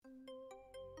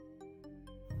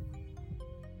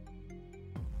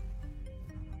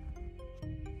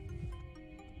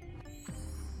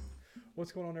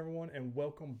What's going on, everyone, and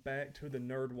welcome back to the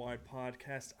Nerdwide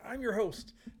Podcast. I'm your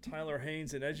host, Tyler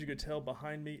Haynes, and as you can tell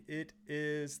behind me, it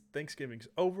is Thanksgiving's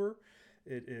over.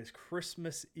 It is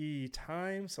Christmas Eve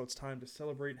time, so it's time to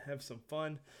celebrate and have some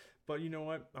fun. But you know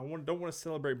what? Don't want to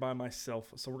celebrate by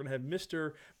myself, so we're gonna have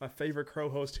my favorite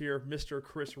co-host here, Mr.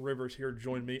 Chris Rivers here,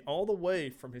 join me all the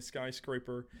way from his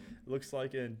skyscraper. It looks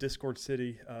like in Discord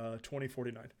City,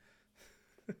 2049.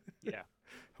 Yeah,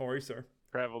 How are you, sir?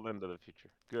 traveled into the future.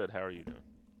 Good. How are you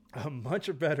doing?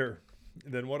 Much better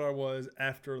than what I was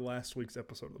after last week's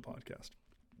episode of the podcast.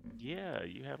 Yeah,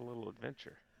 you had a little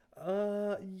adventure.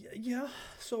 Yeah.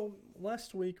 So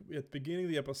last week at the beginning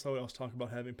of the episode, I was talking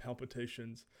about having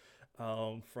palpitations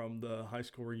from the high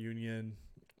school reunion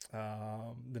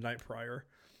the night prior.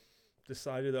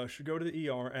 Decided I should go to the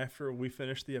ER after we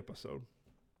finished the episode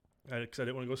because I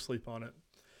didn't want to go sleep on it.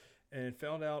 And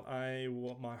found out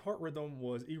my heart rhythm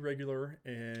was irregular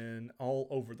and all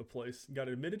over the place. Got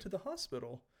admitted to the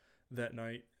hospital that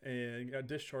night and got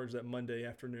discharged that Monday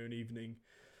afternoon, evening.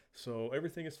 So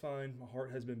everything is fine. My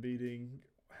heart has been beating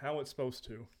how it's supposed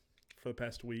to for the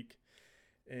past week.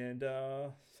 And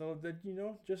so that,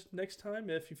 just next time,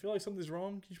 if you feel like something's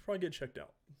wrong, you should probably get checked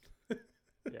out.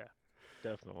 Yeah,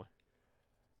 definitely.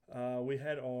 We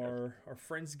had Definitely. our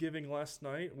Friendsgiving last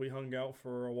night. We hung out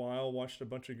for a while, watched a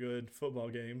bunch of good football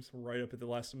games, right up at the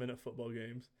last minute football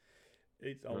games.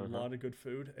 Ate a Uh-huh. lot of good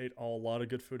food. Ate a lot of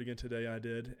good food again today. I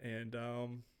did, and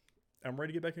I'm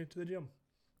ready to get back into the gym.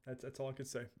 That's all I could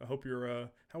say. I hope you're.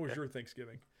 How was Yeah, your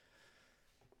Thanksgiving?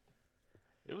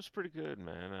 it was pretty good,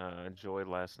 man. I enjoyed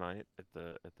last night at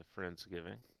the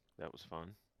Friendsgiving. That was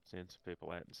fun. Seeing some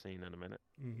people I hadn't seen in a minute.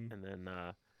 Mm-hmm. And then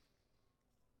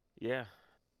yeah,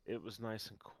 it was nice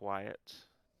and quiet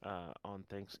on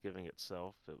Thanksgiving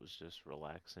itself. It was just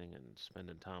relaxing and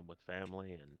spending time with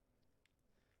family and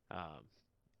um,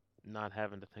 not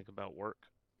having to think about work.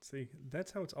 See,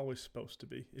 that's how it's always supposed to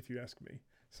be, if you ask me.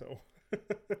 So,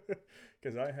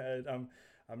 because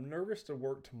I'm nervous to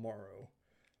work tomorrow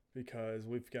because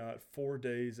we've got 4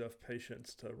 days of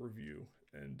patients to review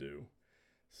and do.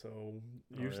 So Oh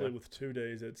usually yeah. with 2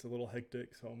 days, it's a little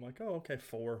hectic. So I'm like, oh, okay,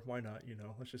 four, why not?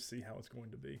 Let's just see how it's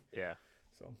going to be. Yeah.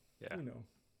 So, Yeah. you know,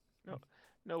 No,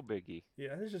 no biggie.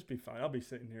 yeah, it'll just be fine. I'll be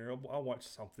sitting here. I'll watch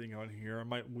something on here. I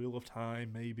might Wheel of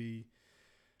Time, maybe.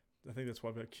 I think that's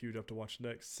what I've got queued up to watch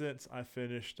next since I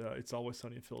finished It's Always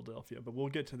Sunny in Philadelphia. But we'll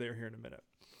get to there here in a minute.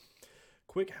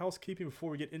 Quick housekeeping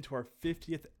before we get into our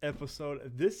 50th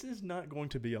episode. This is not going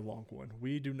to be a long one.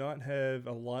 We do not have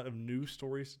a lot of news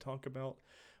stories to talk about.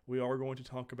 We are going to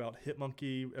talk about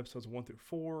Hitmonkey episodes 1 through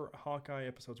 4, Hawkeye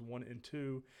episodes 1 and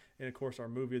 2, and of course our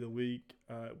movie of the week,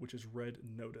 which is Red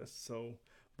Notice. So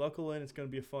buckle in. It's going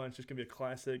to be fun. It's just going to be a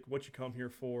classic. What you come here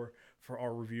for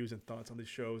our reviews and thoughts on these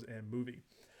shows and movie.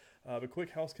 But quick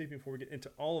housekeeping before we get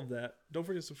into all of that. Don't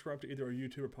forget to subscribe to either our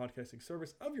YouTube or podcasting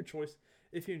service of your choice.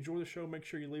 If you enjoy the show, make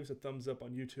sure you leave us a thumbs up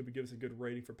on YouTube and give us a good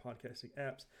rating for podcasting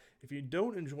apps. If you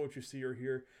don't enjoy what you see or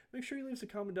hear, make sure you leave us a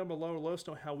comment down below and let us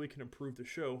know how we can improve the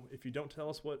show. If you don't tell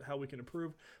us how we can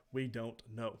improve, we don't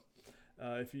know.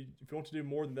 If you want to do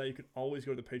more than that, you can always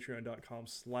go to the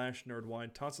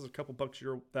patreon.com/nerdwine. Toss us a couple bucks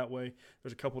that way.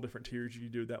 There's a couple different tiers you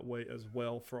can do that way as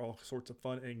well for all sorts of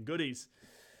fun and goodies.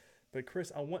 But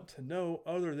Chris, I want to know,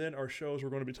 other than our shows we're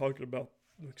going to be talking about,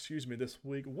 this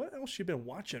week, what else you been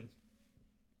watching?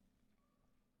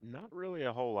 Not really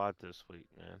a whole lot this week,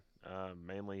 man.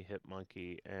 Mainly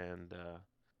Hitmonkey and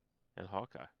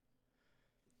Hawkeye.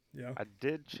 Yeah. I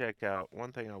did check out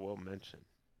one thing I will mention,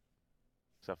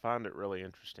 because I found it really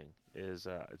interesting. Is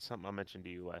it's something I mentioned to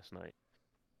you last night.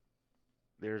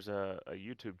 There's a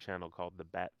YouTube channel called The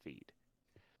Bat Feed.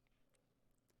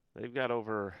 They've got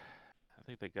over, I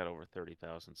think they got over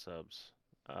 30,000 subs.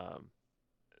 Um,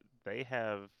 they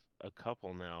have a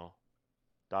couple now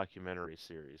documentary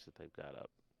series that they've got up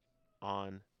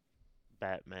on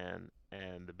Batman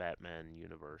and the Batman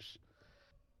universe.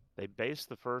 They based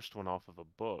the first one off of a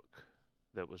book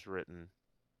that was written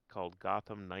called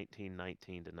Gotham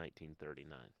 1919 to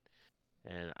 1939.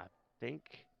 And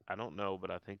I don't know,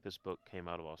 but I think this book came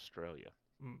out of Australia.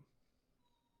 Mm.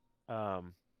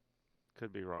 Um,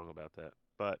 could be wrong about that.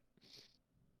 But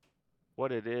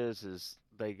what it is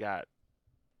they got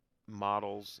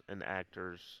models and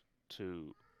actors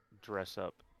to dress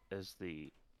up as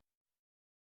the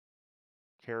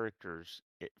characters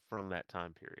from that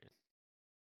time period.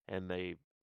 And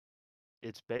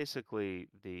it's basically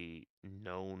the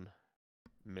known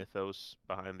mythos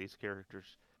behind these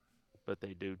characters, but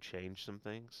they do change some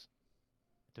things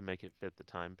to make it fit the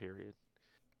time period.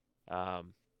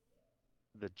 Um,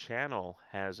 the channel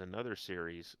has another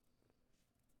series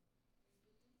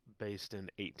based in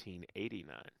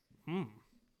 1889. Hmm.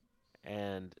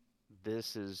 And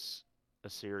this is a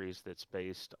series that's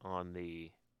based on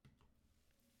the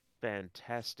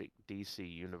fantastic DC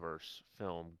Universe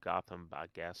film Gotham by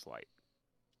Gaslight.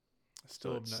 I So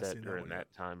still have it's not set seen that during one yet.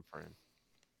 that time frame.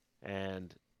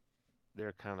 And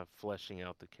they're kind of fleshing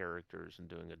out the characters and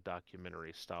doing a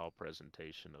documentary style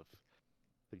presentation of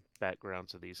the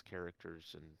backgrounds of these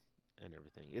characters and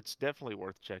everything. It's definitely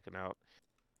worth checking out.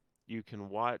 You can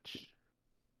watch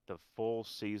the full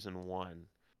season 1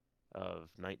 of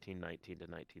 1919 to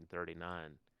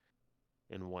 1939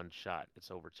 in one shot. It's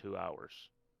over 2 hours.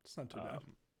 It's not too bad. Um,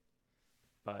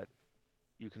 but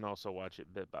you can also watch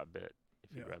it bit by bit if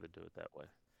Yeah, you'd rather do it that way.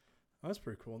 that's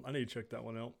pretty cool. I need to check that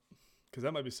one out because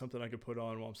that might be something I could put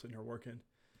on while I'm sitting here working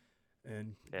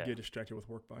and Yeah. get distracted with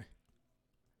work by.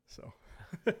 So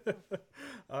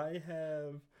I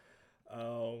have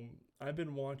I've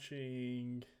been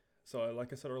watching. So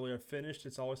like I said earlier, I finished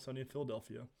It's Always Sunny in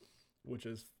Philadelphia, which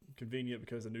is convenient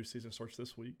because the new season starts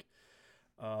this week.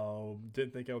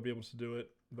 Didn't think I would be able to do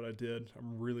it, but I did.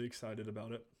 I'm really excited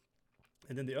about it.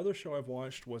 And then the other show I've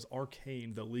watched was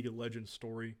Arcane, the League of Legends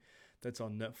story that's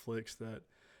on Netflix that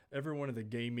everyone in the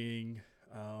gaming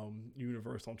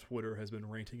universe on Twitter has been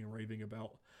ranting and raving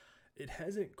about. It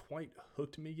hasn't quite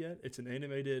hooked me yet. It's an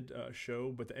animated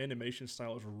show, but the animation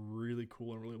style is really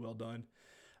cool and really well done.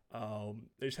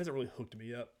 It just hasn't really hooked me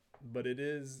yet, but Hmm. it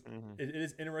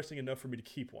is interesting enough for me to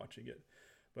keep watching it.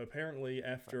 But apparently,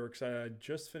 after because I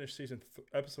just finished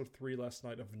episode 3 last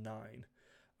night of 9,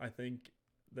 I think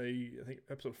I think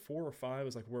episode 4 or 5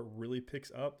 is like where it really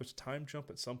picks up. There's a time jump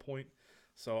at some point,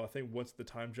 so I think once the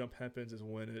time jump happens is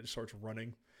when it starts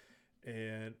running.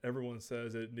 And everyone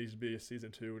says it needs to be a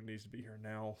season 2. It needs to be here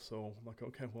now. So I'm like,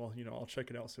 okay, well, I'll check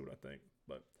it out, see what I think.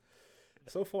 But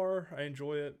so far, I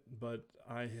enjoy it. But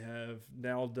I have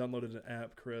now downloaded an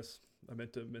app, Chris. I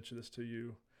meant to mention this to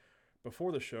you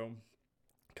before the show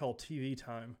called TV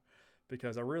Time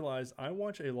because I realized I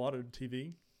watch a lot of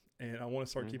TV and I want to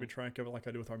start Hmm. keeping track of it like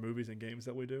I do with our movies and games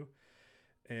that we do.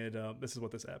 And this is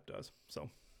what this app does. So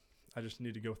I just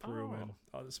need to go through and,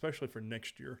 Oh, especially for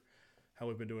next year, how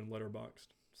we've been doing Letterboxd.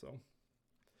 So,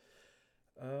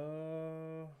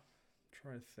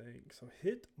 trying to think. So,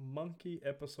 Hit Monkey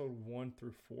episode 1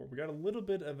 through 4. We got a little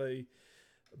bit of a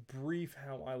brief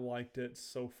how I liked it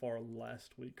so far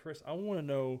last week. Chris, I want to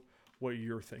know what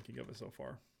you're thinking of it so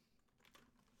far.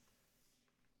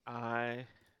 I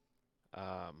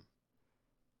um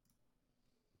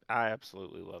I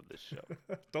absolutely love this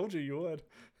show. Told you would.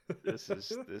 This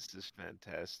is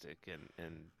fantastic,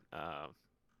 and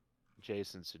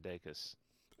Jason Sudeikis is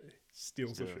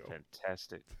Steals the doing show.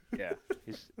 fantastic. Yeah,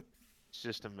 he's it's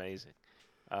just amazing.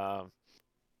 Um,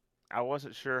 I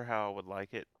wasn't sure how I would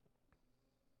like it,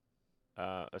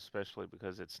 especially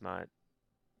because it's not.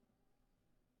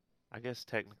 I guess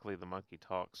technically the monkey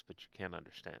talks, but you can't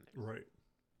understand him. Right.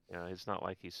 It's not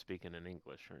like he's speaking in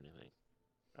English or anything.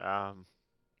 Um,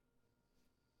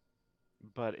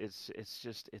 but it's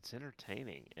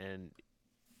entertaining, and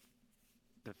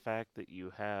the fact that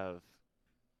you have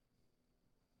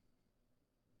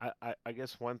I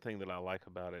guess one thing that I like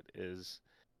about it is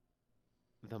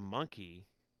the monkey.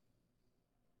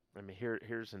 I mean,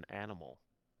 here's an animal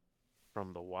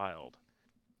from the wild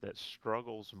that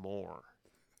struggles more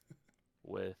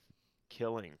with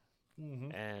killing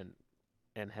Mm-hmm. and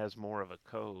and has more of a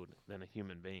code than a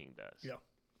human being does.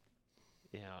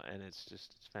 Yeah. And it's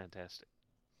fantastic.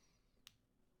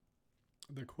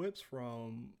 The quips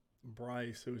from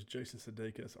Bryce, who is Jason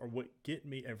Sudeikis, are what get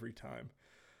me every time.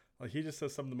 Like he just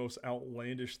says some of the most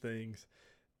outlandish things,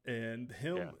 and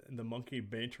him Yeah. and the monkey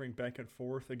bantering back and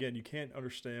forth. Again, you can't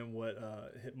understand what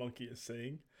Hit Monkey is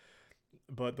saying,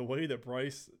 but the way that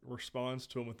Bryce responds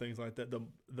to him and things like that.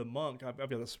 The monk, I've got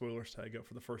the spoilers tag up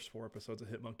for the first 4 episodes of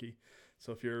Hit Monkey,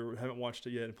 so if you haven't watched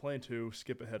it yet and plan to,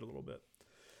 skip ahead a little bit.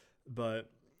 But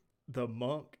the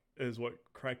monk is what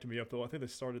cracked me up though. I think they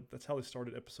started. That's how they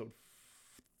started episode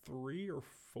 3 or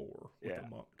 4 with the Yeah.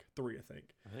 monk. 3, I think.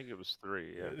 I think it was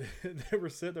three. Yeah. They were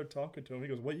sitting there talking to him. He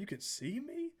goes, "Wait, you can see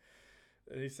me?"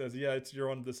 And he says, "Yeah, it's you're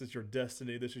on. This is your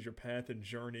destiny. This is your path and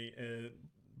journey." And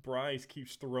Bryce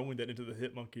keeps throwing that into the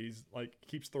Hit Monkeys, like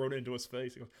keeps throwing it into his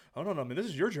face. He goes, "Oh no, no, man, this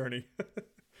is your journey."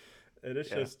 And it's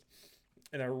Yeah. just,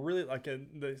 and I really like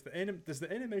it. Does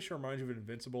the animation remind you of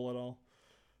Invincible at all?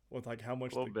 With like how A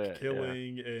much little the bit. Yeah.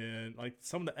 killing and like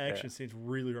some of the Yeah. action scenes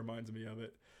really reminds me of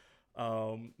it.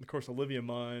 Of course, Olivia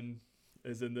Munn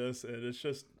is in this, and it's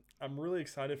just I'm really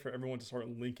excited for everyone to start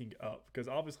linking up because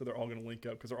obviously they're all going to link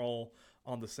up because they're all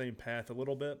on the same path a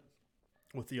little bit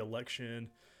with the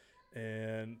election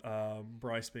and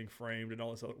Bryce being framed and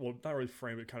all this other, well, not really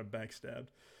framed, but kind of backstabbed.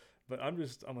 But I'm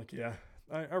like, yeah,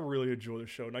 I really enjoy the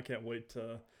show, and I can't wait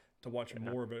to watch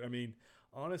Yeah. more of it. I mean,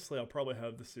 honestly, I'll probably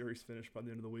have the series finished by the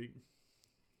end of the week.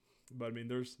 But I mean,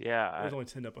 Yeah, there's only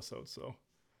 10 episodes, so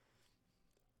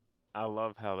I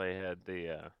love how they had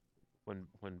the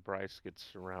when Bryce gets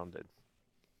surrounded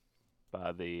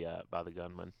by the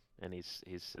gunman, and he's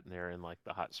sitting there in like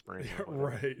the hot spring yeah, or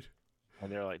whatever, right,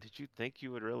 and they're like, "Did you think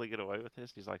you would really get away with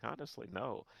this?" He's like, "Honestly,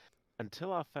 no,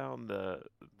 until I found the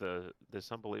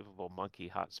this unbelievable monkey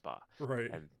hotspot, right.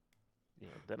 and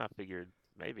then I figured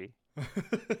maybe."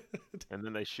 And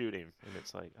then they shoot him, and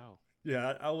it's like, "Oh,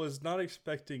 Yeah, I was not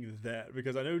expecting that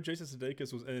because I know Jason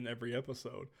Sudeikis was in every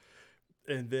episode,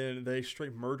 and then they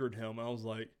straight murdered him. I was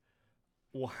like,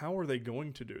 well, how are they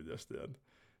going to do this then?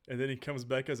 And then he comes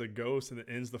back as a ghost and it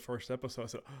ends the first episode. I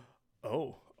said,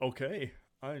 oh, okay.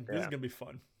 This is yeah." gonna be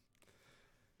fun.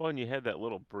 Well, and you had that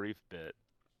little brief bit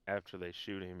after they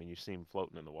shoot him, and you see him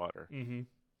floating in the water, Mm-hmm.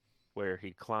 where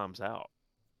he climbs out,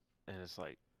 and it's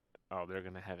like, "Oh, they're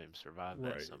gonna have him survive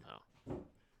that Right. somehow."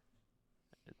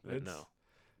 But It's no,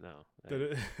 no, that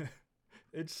it,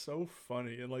 it's so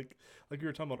funny and like you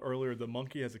were talking about earlier, the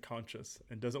monkey has a conscience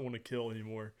and doesn't want to kill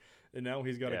anymore, and now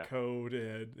he's got a yeah, code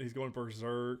and he's going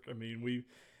berserk. I mean,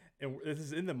 this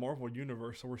is in the Marvel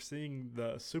universe, so we're seeing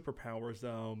the superpowers.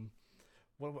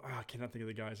 I cannot think of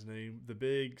the guy's name. The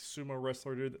big sumo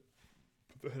wrestler dude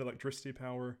that had electricity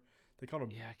power. They called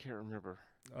him. yeah, I can't remember.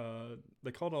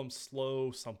 They called him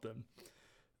Slow something,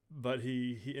 but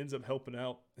he ends up helping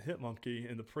out Hitmonkey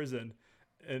in the prison,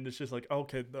 and it's just like,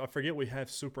 okay, I forget we have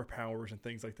superpowers and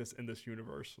things like this in this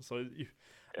universe. So I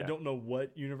Yeah, don't know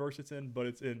what universe it's in, but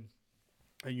it's in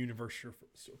a universe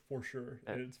for sure,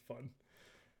 that and it's fun.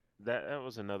 that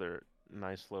was another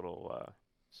nice little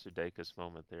Sudeikis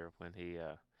moment there when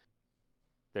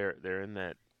they're in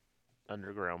that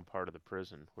underground part of the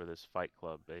prison where this fight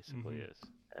club basically Hmm. is,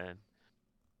 and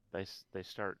they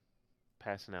start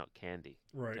passing out candy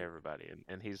to Right. everybody,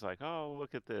 and he's like, "Oh,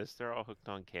 look at this! They're all hooked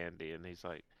on candy," and he's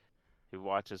like, he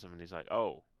watches them and he's like,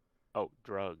 "Oh,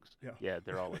 drugs! Yeah. Yeah,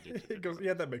 they're all addicted to It goes,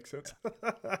 yeah, drugs." that makes sense.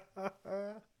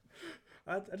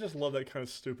 I just love that kind of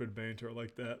stupid banter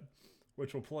like that,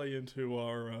 which will play into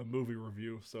our movie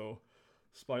review. So,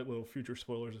 spite little future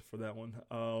spoilers for that one.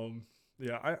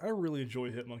 Yeah, I really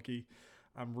enjoy Hitmonkey.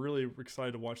 I'm really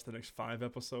excited to watch the next 5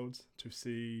 episodes to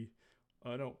see,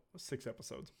 no, 6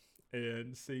 episodes,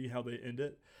 and see how they end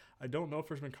it. I don't know if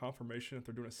there's been confirmation if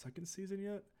they're doing a second season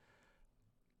yet.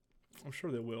 I'm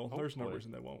sure they will. There's no Hopefully,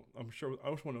 reason they won't. I'm sure. I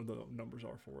wish one of the numbers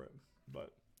are for it,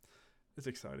 but it's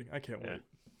exciting. I can't yeah. wait.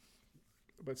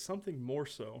 But something more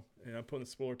so, and I'm putting the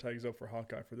spoiler tags up for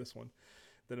Hawkeye for this one,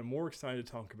 that I'm more excited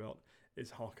to talk about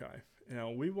is Hawkeye. Now,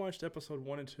 we watched episode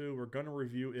 1 and 2. We're going to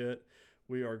review it.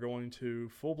 We are going to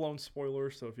full blown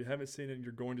spoilers. So if you haven't seen it,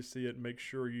 you're going to see it. Make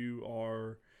sure you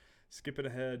are skipping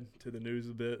ahead to the news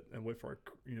a bit and wait for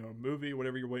a movie,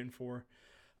 whatever you're waiting for.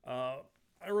 Uh,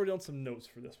 I wrote down some notes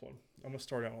for this one. I'm going to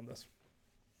start out on this.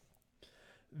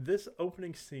 This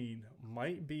opening scene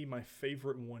might be my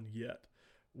favorite one yet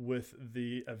with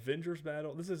the Avengers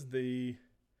battle. This is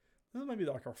maybe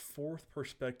like our fourth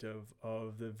perspective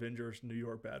of the Avengers New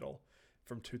York battle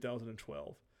from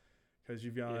 2012 because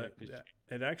you've Yeah, got 'cause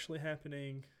it actually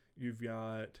happening. You've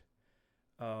got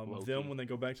them Loki. when they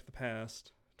go back to the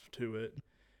past to it.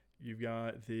 You've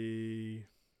got not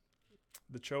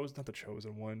the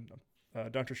chosen one,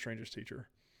 Doctor Strange's teacher.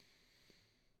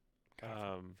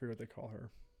 God, Um, forget what they call her.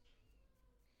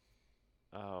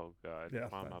 oh God, Yeah,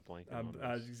 why am I blanking I'm, on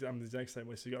I, this? I'm the exact same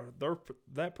way. So you got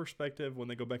that perspective when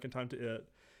they go back in time to it,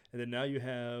 and then now you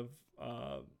have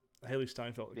Haley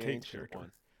Steinfeld, The Kate's ancient character,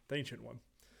 one. the ancient one,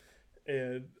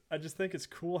 and I just think it's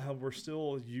cool how we're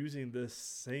still using this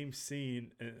same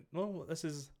scene. And well, this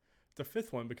is the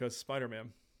fifth one because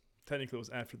Spider-Man technically was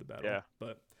after the battle, Yeah.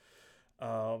 but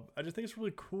I just think it's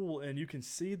really cool, and you can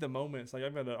see the moments. Like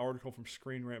I've got an article from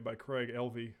Screen Rant by Craig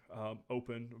Elvey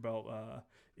open about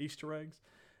Easter eggs,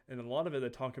 and a lot of it they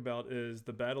talk about is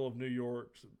the Battle of New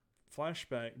York's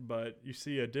flashback, but you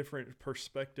see a different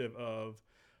perspective of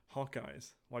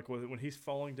Hawkeye's. Like when he's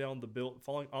falling off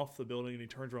the building, and he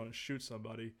turns around and shoots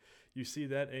somebody. You see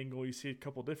that angle. You see a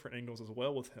couple different angles as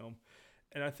well with him,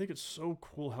 and I think it's so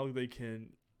cool how they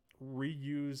can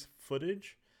reuse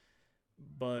footage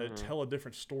but Hmm. tell a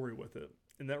different story with it.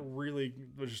 And that really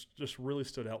was just really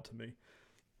stood out to me.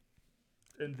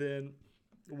 And then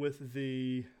with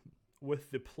the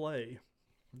play,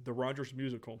 the Rogers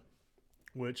musical,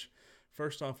 which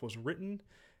first off was written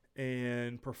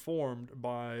and performed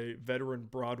by veteran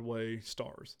Broadway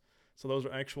stars. So those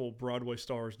are actual Broadway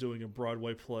stars doing a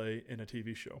Broadway play in a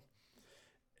TV show.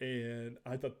 And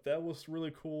I thought that was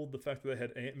really cool. The fact that they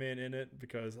had Ant-Man in it,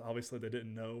 because obviously they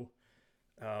didn't know,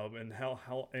 and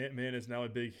how Ant-Man is now a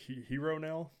big hero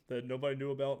now that nobody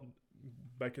knew about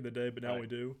back in the day, but now Right. we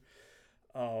do.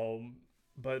 Um,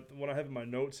 but what I have in my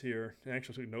notes here, and I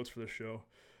actually took notes for this show,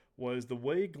 was the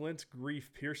way Glenn's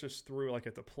grief pierces through, like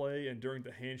at the play and during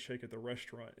the handshake at the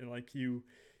restaurant, and like you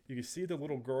can see the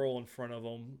little girl in front of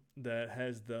him that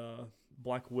has the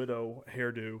Black Widow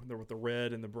hairdo, with the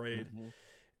red and the braid, Hmm.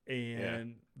 Yeah.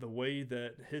 and the way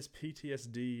that his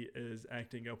PTSD is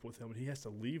acting up with him, and he has to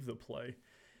leave the play,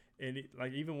 and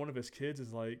like even one of his kids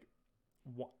is like,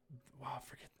 wow, I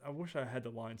forget. I wish I had the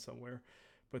line somewhere,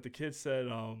 but the kid said,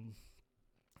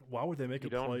 "Why would they make You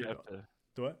a don't play have about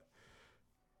to. what?"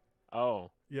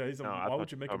 Oh, Yeah, he's like, no, I "Why thought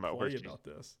would you you were make a talking about where play she's. about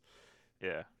this?"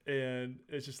 Yeah. And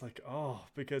it's just like, oh,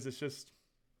 because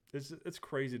it's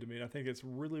crazy to me. And I think it's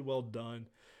really well done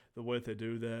the way that they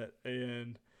do that.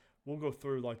 And we'll go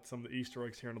through like some of the Easter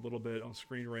eggs here in a little bit on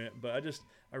Screen Rant. But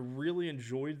I really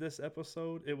enjoyed this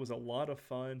episode. It was a lot of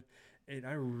fun, and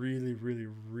I really, really,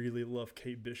 really love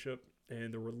Kate Bishop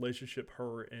and the relationship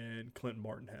her and Clint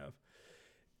Martin have.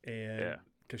 And Yeah.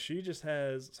 because she just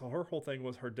has, so her whole thing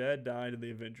was her dad died in the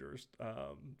Avengers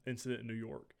incident in New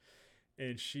York,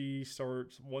 and she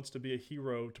starts wants to be a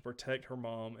hero to protect her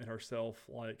mom and herself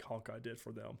like Hawkeye did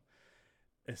for them.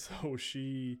 And so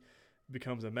she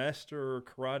becomes a master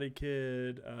karate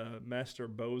kid, master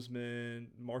bowsman,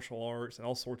 martial arts, and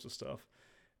all sorts of stuff.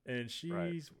 And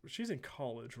Right. she's in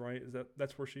college, right?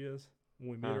 That's where she is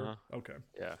when we meet her? Uh-huh. Okay.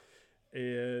 Yeah.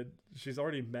 And she's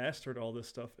already mastered all this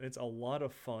stuff. It's a lot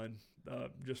of fun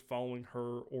just following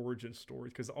her origin story,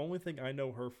 because the only thing I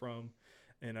know her from,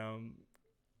 and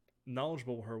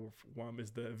knowledgeable her from,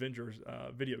 is the Avengers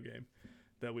video game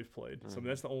that we've played. So Hmm.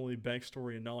 that's the only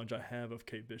backstory and knowledge I have of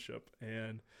Kate Bishop.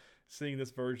 And seeing this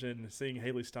version and seeing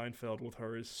Haley Steinfeld with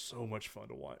her is so much fun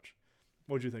to watch.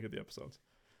 What did you think of the episodes?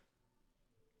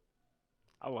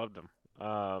 I loved them.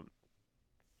 Um,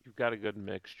 you've got a good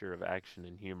mixture of action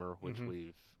and humor, which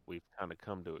Mm-hmm. we've kind of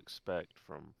come to expect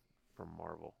from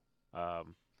Marvel.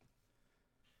 Um,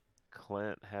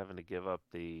 Clint having to give up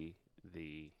the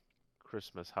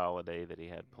Christmas holiday that he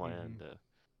had Mm-hmm. planned to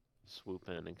swoop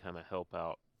in and kind of help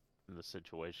out in the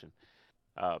situation.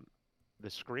 Um, the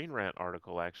Screen Rant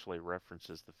article actually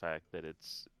references the fact that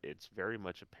it's very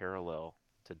much a parallel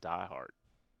to Die Hard.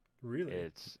 Really?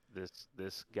 It's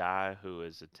this guy who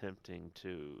is attempting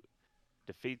to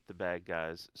defeat the bad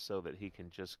guys so that he can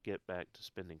just get back to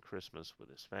spending Christmas with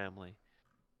his family.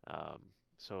 Um,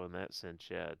 so in that sense,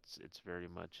 yeah, it's very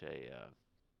much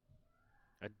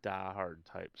a Die Hard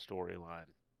type storyline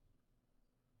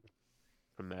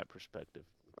from that perspective.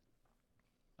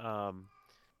 Um,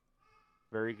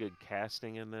 very good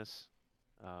casting in this.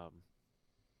 Um,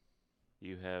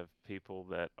 you have people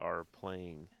that are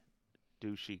playing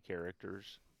douchey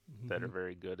characters that Mm-hmm. are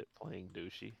very good at playing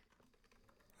douchey.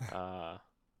 Uh,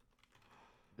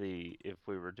 the if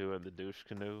we were doing the douche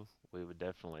canoe, we would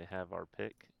definitely have our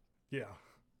pick. Yeah.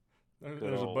 Good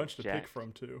There's a old bunch to pick Jack.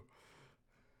 from too.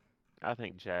 I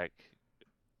think Jack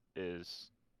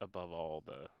is above all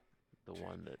the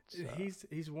one that's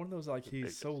He's one of those, like, the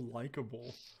he's so biggest.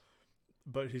 likable,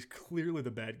 but he's clearly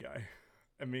the bad guy.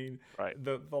 I mean, Right.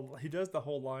 the he does the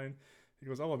whole line. He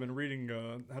goes, "Oh, I've been reading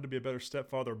How to Be a Better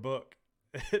Stepfather book."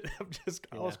 And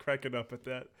I Yeah. was cracking up at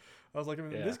that. I was like, I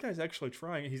mean, Yeah. this guy's actually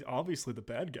trying. He's obviously the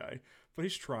bad guy, but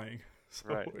he's trying. So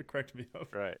Right. it cracked me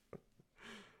up. Right.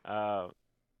 Uh,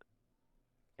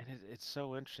 and it's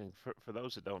so interesting for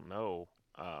those that don't know.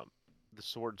 Um, the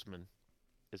swordsman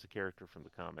is a character from the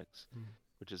comics, Mm.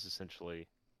 which is essentially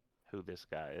who this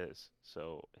guy is.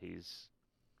 So he's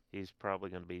probably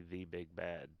going to be the big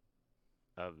bad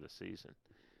of the season.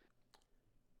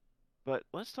 But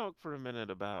let's talk for a minute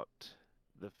about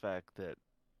the fact that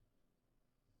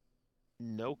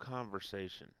no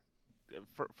conversation.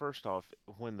 First off,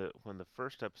 when the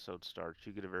first episode starts,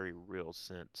 you get a very real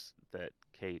sense that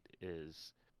Kate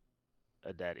is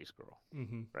a daddy's girl,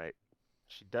 Mm-hmm. right?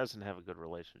 She doesn't have a good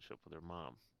relationship with her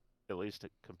mom, at least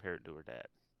compared to her dad.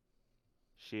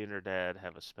 She and her dad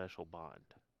have a special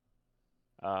bond.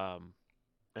 Um,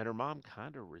 and her mom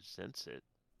kind of resents it.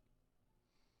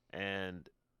 And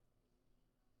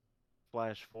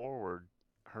flash forward,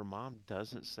 her mom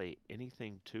doesn't say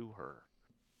anything to her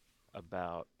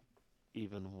about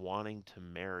even wanting to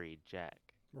marry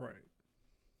Jack. Right.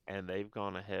 And they've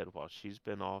gone ahead while she's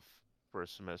been off for a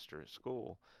semester at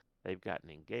school. They've gotten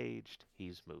engaged.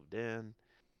 He's moved in,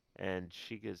 and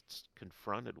she gets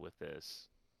confronted with this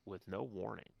with no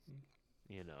warning,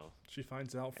 you know. She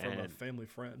finds out from a And family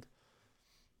friend.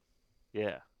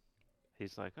 Yeah.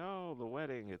 He's like, "Oh, the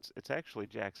wedding. It's actually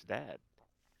Jack's dad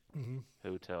Mm-hmm.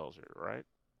 who tells her, right?"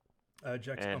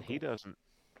 Jack's And he uncle. doesn't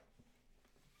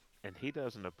and he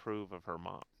doesn't approve of her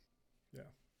mom Yeah.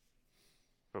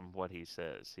 from what he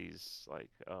says. He's like,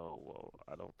 "Oh, well,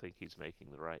 I don't think he's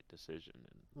making the right decision."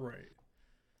 Right.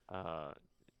 And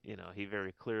he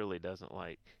very clearly doesn't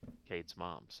like Kate's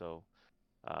mom. So,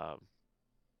 um,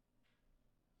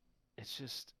 it's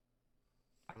just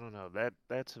I don't know.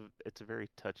 It's a very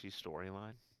touchy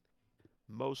storyline.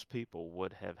 Most people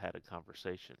would have had a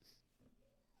conversation,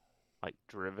 like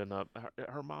driven up.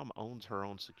 Her mom owns her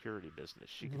own security business.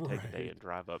 She could take a day Right. and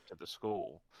drive up to the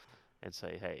school and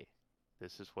say, "Hey,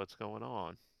 this is what's going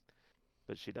on."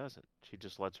 But she doesn't. She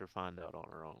just lets her find out on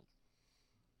her own.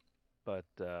 But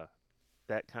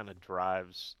that kind of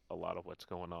drives a lot of what's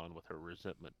going on with her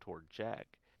resentment toward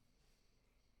Jack.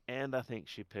 And I think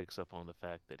she picks up on the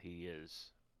fact that he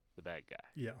is the bad guy.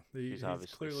 Yeah. She's He's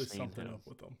obviously clearly seen something him. up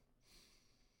with them.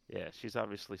 Yeah, she's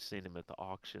obviously seen him at the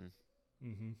auction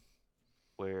Mm-hmm.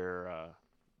 where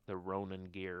the Ronin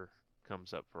gear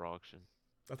comes up for auction.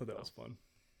 I thought that was So, fun.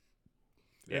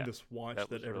 And yeah, this watch that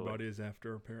that was really, everybody is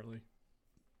after, apparently.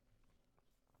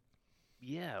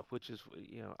 yeah, which is,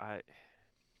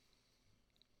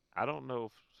 I don't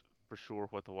know for sure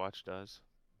what the watch does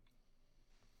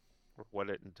or what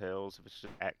it entails, if it's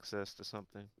just access to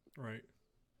something. Right.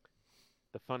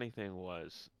 The funny thing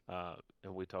was,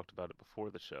 and we talked about it before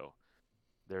the show,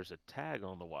 there's a tag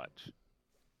on the watch,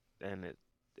 and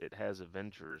it has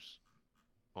Avengers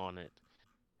on it,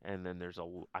 and then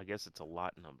I guess it's a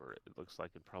lot number. It looks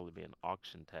like it'd probably be an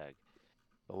auction tag.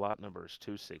 The lot number is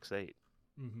 268.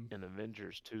 Mm-hmm. In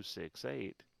Avengers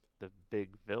 268, the big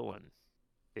villain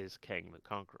is Kang the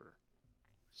Conqueror,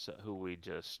 so who we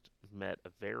just met a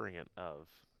variant of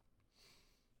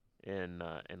in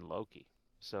Loki.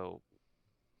 So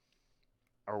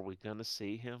are we gonna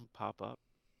see him pop up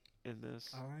in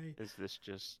this? I Is this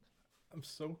just I'm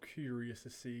so curious to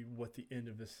see what the end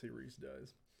of this series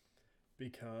does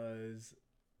because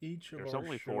each of there's our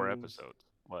only four shows. episodes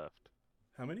left.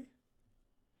 How many?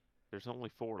 There's only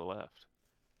four left.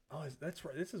 Oh, that's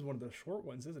right. This is one of the short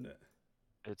ones, isn't it?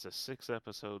 It's a 6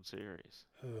 episode series.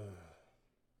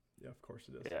 Yeah, of course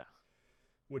it is. Yeah.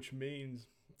 Which means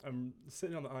I'm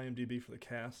sitting on the IMDb for the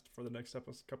cast for the next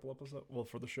couple episodes. Well,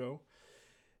 for the show,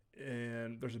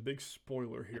 and there's a big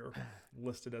spoiler here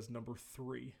listed as number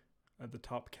 3 at the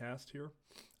top cast here.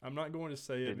 I'm not going to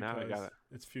say See, it now I because got it.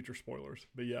 it's future spoilers.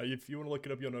 But yeah, if you want to look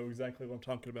it up, you'll know exactly what I'm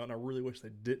talking about. And I really wish they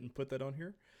didn't put that on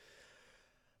here.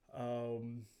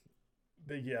 Um,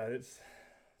 but yeah, it's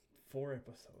 4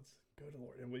 episodes. Good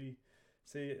lord. And we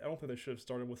see, I don't think they should have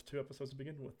started with 2 episodes to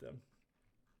begin with them.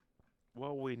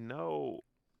 Well, we know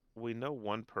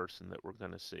one person that we're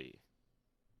gonna see.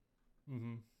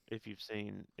 Mm-hmm. If you've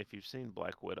seen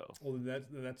Black Widow. Well,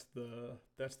 that's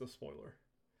the spoiler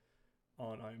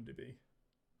on IMDb.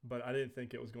 But I didn't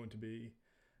think it was going to be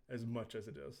as much as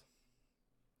it is.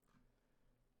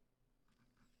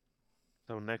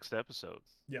 So next episode,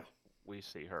 Yeah. we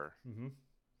see her. Mm-hmm.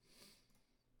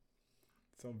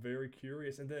 So I'm very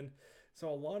curious. And then, so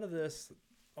a lot of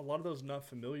those not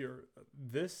familiar.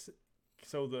 This,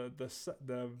 so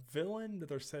the villain that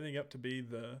they're setting up to be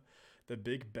the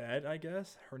big bad, I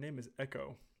guess. Her name is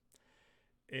Echo.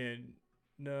 And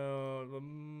no,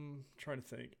 I'm trying to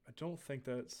think. I don't think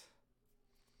that's.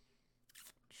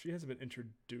 She hasn't been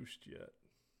introduced yet.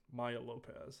 Maya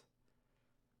Lopez.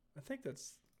 I think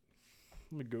that's.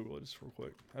 Let me Google it just real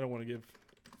quick. I don't want to give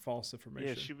false Yeah,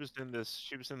 information. She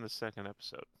was in the second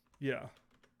episode. Yeah,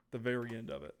 the very end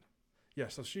of it. Yeah,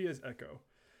 so she is Echo.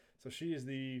 So she is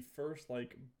the first,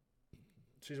 like,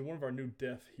 she's one of our new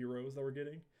deaf heroes that we're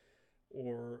getting,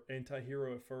 or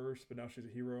anti-hero at first, but now she's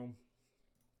a hero.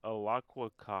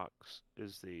 Alaqua Cox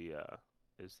is the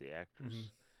Mm-hmm.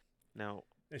 actress. Now,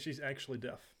 And she's actually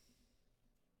deaf.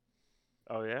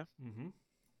 oh yeah, Mm-hmm.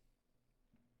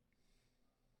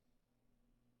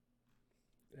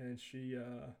 And she,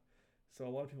 so a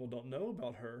lot of people don't know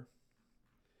about her.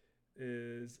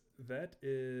 That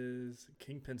is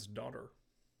Kingpin's daughter.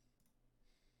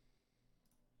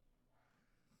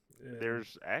 And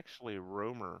there's actually a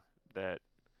rumor that,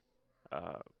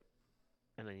 uh,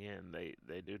 and again,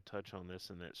 they do touch on this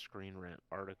in that Screen Rant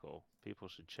article. People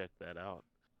should check that out.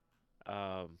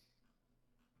 Um,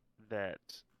 that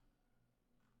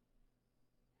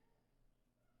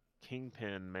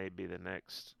Kingpin may be the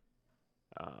next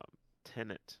um,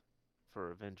 tenant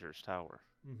for Avengers Tower.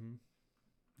 mm-hmm.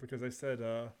 Because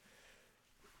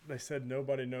they said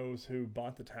nobody knows who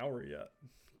bought the tower yet.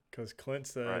 Because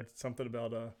Clint Right. said something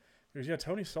about because yeah,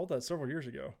 Tony sold that several years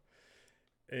ago,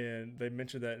 And they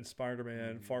mentioned that in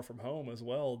Spider-Man Mhm. Far From Home as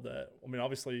well. That I mean,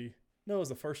 obviously, no, it was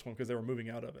the first one because they were moving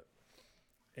out of it,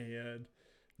 and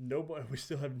nobody, we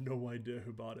still have no idea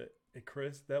who bought it. And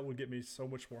Chris, that would get me so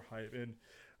much more hype. And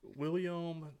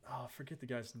William, oh, I forget the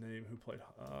guy's name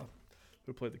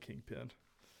who played the Kingpin.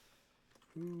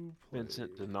 Who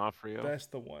Vincent played? D'Onofrio. That's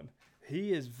the one.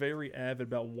 He is very avid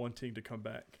about wanting to come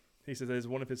back. He says that is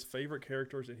one of his favorite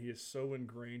characters, and he is so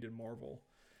ingrained in Marvel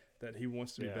that he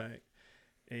wants to be Yeah, back.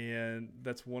 And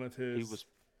that's one of he his. was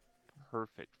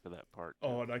perfect for that part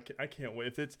Oh, too. and I can't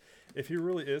wait. If he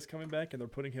really is coming back and they're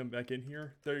putting him back in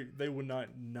here, they would not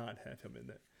have him in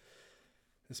it,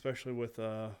 especially with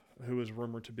who is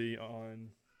rumored to be on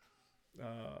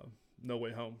uh, No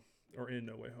Way Home or in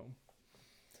No Way Home.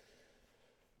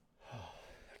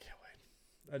 I can't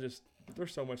wait. I just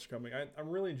there's so much coming. I'm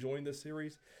really enjoying this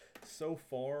series so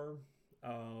far.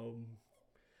 Um,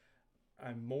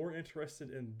 I'm more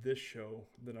interested in this show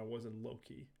than I was in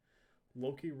Loki.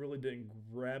 Loki really didn't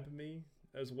grab me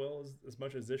as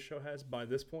much as this show has by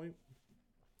this point.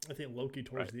 I think Loki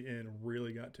towards Right. the end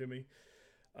really got to me.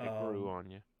 It grew Um, on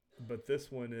you. but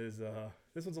this one's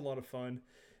a lot of fun,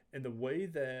 and the way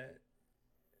that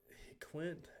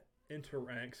Clint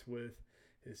interacts with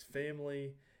his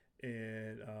family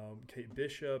and Kate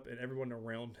Bishop and everyone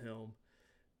around him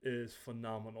is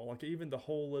phenomenal. Like even the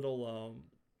whole little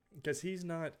because he's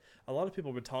not. A lot of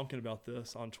people have been talking about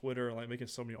this on Twitter and like making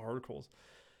so many articles.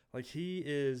 Like he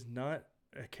is not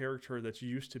a character that's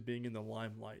used to being in the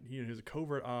limelight. He was a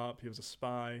covert op. He was a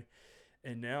spy,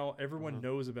 and now everyone Hmm.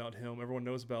 knows about him. Everyone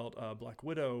knows about Black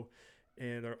Widow,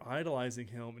 and they're idolizing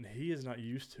him, and he is not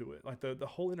used to it. Like the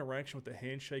whole interaction with the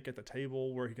handshake at the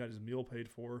table where he got his meal paid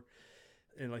for,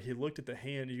 and like he looked at the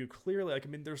hand, you could clearly like I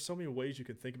mean, there's so many ways you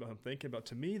could think about him thinking about.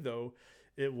 To me though,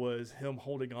 it was him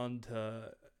holding on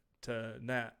to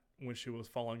Nat when she was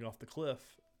falling off the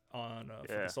cliff on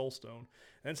for the Yeah, Soul Stone.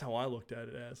 And that's how I looked at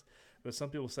it as. But some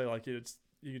people say like it's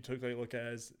you took a look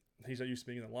as he's not used to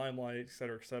being in the limelight, et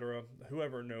cetera, et cetera.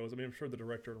 Whoever knows, I mean, I'm sure the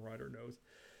director and writer knows,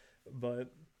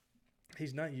 but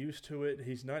he's not used to it.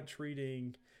 He's not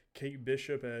treating Kate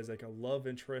Bishop as like a love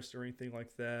interest or anything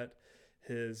like that.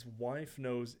 His wife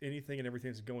knows anything and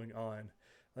everything that's going on.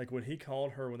 Like when he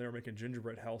called her when they were making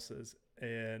gingerbread houses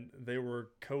and they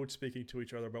were code speaking to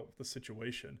each other about the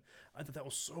situation. I thought that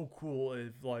was so cool.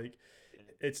 If like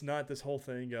it's not this whole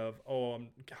thing of oh I'm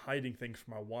hiding things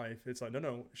from my wife. It's like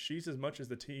no, she's as much as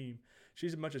the team.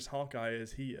 She's as much as Hawkeye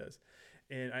as he is.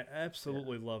 And I yeah.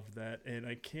 absolutely loved that, and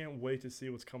I can't wait to see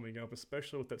what's coming up,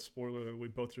 especially with that spoiler that we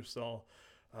both just saw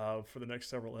for the next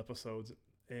several episodes.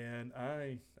 And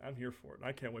I'm here for it.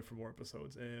 I can't wait for more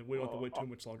episodes, and we don't have to Well, wait too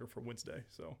much longer for Wednesday.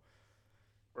 So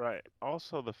right.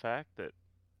 Also, the fact that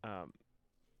um,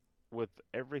 with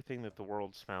everything that the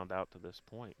world's found out to this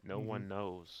point, no hmm one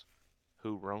knows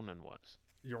who Ronan was.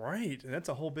 you're right, and that's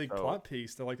a whole big So, plot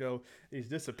piece. They're like, oh, he's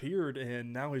disappeared,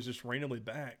 and now he's just randomly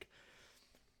back.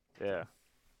 So yeah.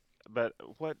 But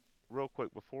what, real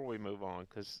quick before we move on,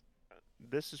 because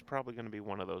this is probably going to be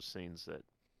one of those scenes that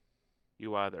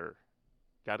you either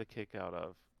got a kick out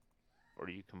of or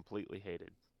you completely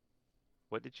hated.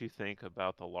 What did you think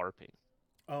about the LARPing?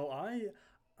 oh,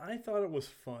 I thought it was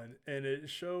fun, and it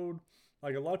showed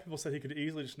like a lot of people said he could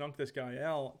easily just knock this guy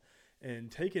out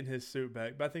and taken his suit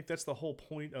back. But I think that's the whole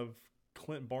point of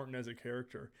Clint Barton as a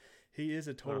character. He is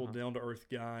a total Uh-huh. down to earth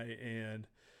guy, and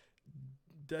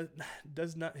does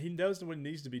does not he knows what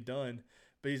needs to be done,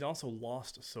 but he's also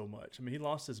lost so much. I mean, he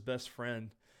lost his best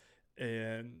friend,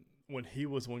 and when he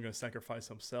was one going to sacrifice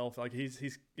himself, like he's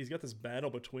got this battle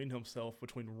between himself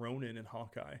between Ronan and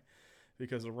Hawkeye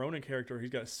because the Ronan character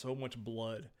he's got so much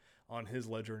blood on his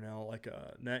ledger now, like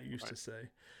Nat used to Right. say.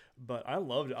 But I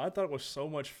loved it. I thought it was so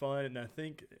much fun, and I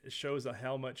think it shows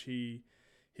how much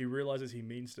he realizes he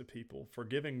means to people.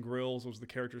 Forgiving Grills was the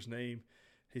character's name.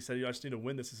 He said, "I just need to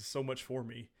win this. This is so much for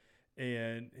me,"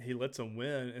 and he lets him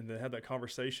win, and they have that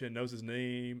conversation, knows his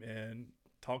name, and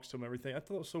talks to him. Everything. I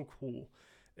thought it was so cool,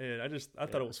 and I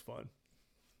thought it Yeah. was fun.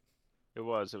 It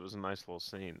was. It was a nice little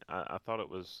scene. I thought it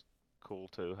was cool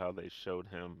too how they showed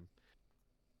him.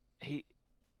 He,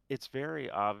 it's very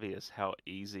obvious how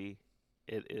easy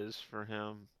it is for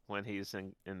him when he's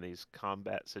in these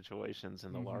combat situations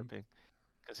in the hmm LARPing,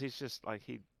 because he's just like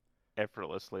he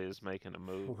effortlessly is making a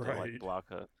move to like Right.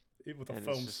 block a, With a and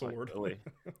it's foam just like sword. really,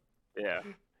 yeah.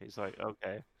 He's like,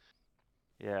 okay,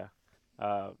 yeah.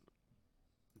 Uh,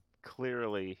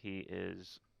 Clearly he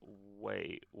is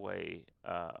way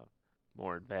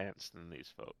more advanced than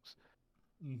these folks,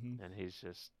 hmm and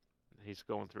he's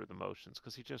going through the motions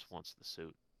because he just wants the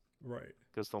suit. Right.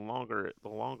 Because the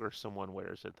longer someone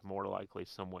wears it, the more likely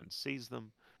someone sees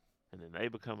them, and then they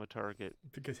become a target.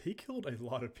 Because he killed a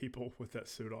lot of people with that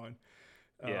suit on.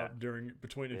 Yeah,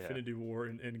 Between yeah, Infinity War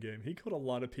and Endgame, he killed a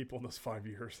lot of people in those 5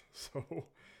 years. So,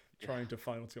 yeah. trying to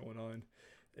find what's going on.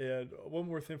 And one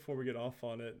more thing before we get off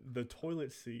on it, the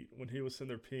toilet seat when he was sitting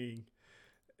there peeing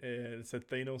and it said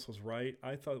Thanos was right,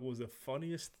 I thought it was the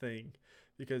funniest thing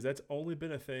because that's only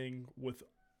been a thing with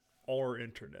our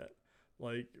internet.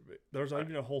 Like, there's Right.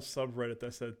 even a whole subreddit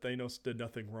that said Thanos did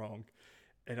nothing wrong.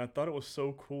 And I thought it was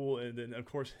so cool. And then, of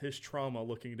course, his trauma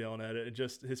looking down at it and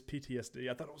just his PTSD.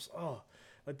 I thought it was,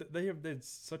 like they have did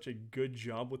such a good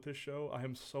job with this show. I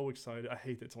am so excited. I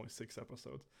hate that it's only 6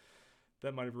 episodes.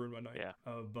 That might have ruined my night.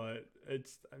 Yeah, But it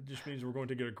just means we're going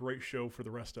to get a great show for the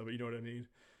rest of it. You know what I mean?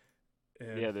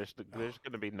 And yeah. There's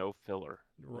going to be no filler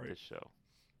with right, this show.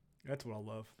 that's what I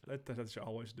love. That's what I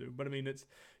always do. But I mean, it's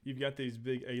you've got these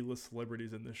big A-list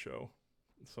celebrities in this show,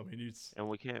 so I mean, it's And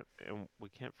we can't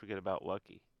forget about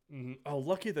Lucky. oh,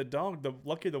 Lucky the dog, the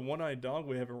Lucky the one-eyed dog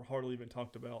we haven't hardly even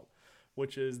talked about,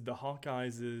 which is the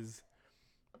Hawkeyes is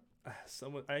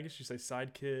someone I guess you say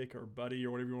sidekick or buddy or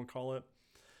whatever you want to call it,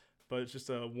 but it's just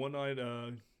a one-eyed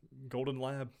golden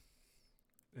lab,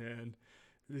 and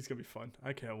it's gonna be fun.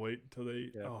 I can't wait until they.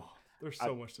 Yeah. Oh, there's I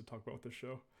so much to talk about with this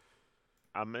show.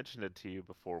 I mentioned it to you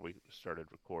before we started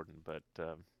recording, but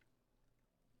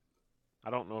I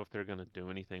don't know if they're going to do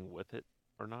anything with it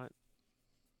or not.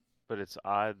 But it's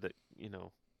odd that,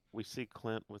 we see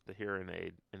Clint with the hearing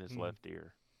aid in his Mm, left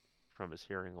ear from his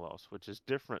hearing loss, which is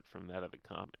different from that of the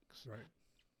comics. right.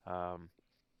 Um,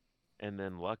 and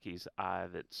then Lucky's eye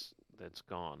that's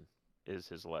gone is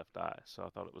his left eye. So I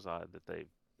thought it was odd that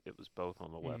it was both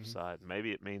on the left Mm. side.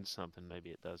 Maybe it means something,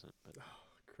 maybe it doesn't, but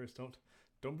Chris,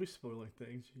 don't be spoiling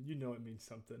things. You know it means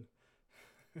something.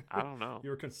 I don't know.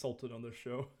 You're consulted on this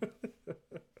show.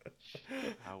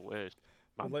 I wish.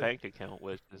 My Let, bank account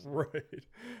wishes. right.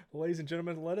 Ladies and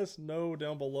gentlemen, let us know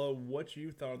down below what you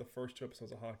thought of the first 2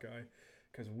 episodes of Hawkeye.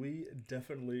 Because we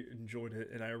definitely enjoyed it.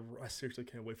 And I seriously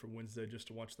can't wait for Wednesday just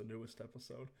to watch the newest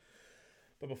episode.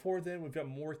 But before then, we've got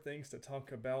more things to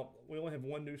talk about. We only have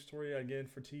one news story again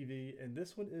for TV, and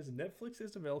this one is Netflix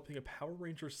is developing a Power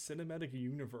Rangers cinematic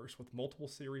universe with multiple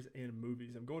series and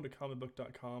movies. I'm going to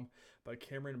comicbook.com by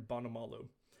Cameron Bonamalu.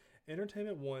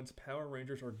 Entertainment One's Power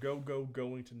Rangers are going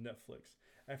to Netflix.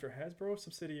 After Hasbro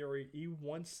subsidiary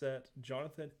E1 set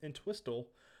Jonathan and Twistle,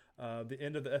 the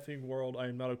end of the effing world, I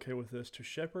am not okay with this, to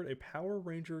shepherd a Power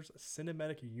Rangers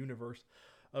cinematic universe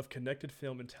of connected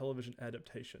film and television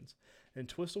adaptations. And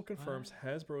Twistle confirms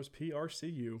What? Hasbro's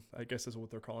PRCU, I guess is what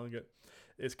they're calling it,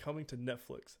 is coming to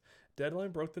Netflix.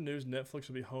 Deadline broke the news Netflix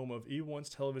will be home of E1's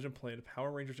television planned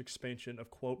Power Rangers expansion of,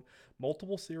 quote,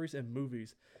 multiple series and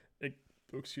movies,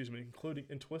 including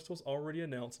in Twistle's already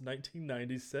announced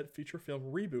 1990s set feature film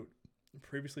reboot,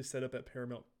 previously set up at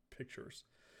Paramount Pictures.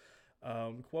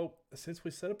 Quote, since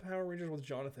we set up Power Rangers with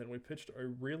Jonathan, we pitched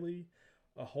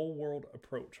a whole world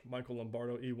approach, Michael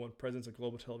Lombardo, E1 Presidents of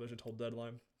Global Television, told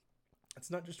Deadline. It's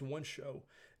not just one show,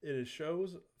 it is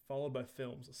shows followed by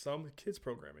films, some kids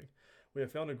programming. We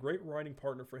have found a great writing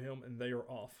partner for him, and they are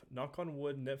off. Knock on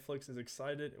wood, Netflix is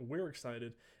excited, and we're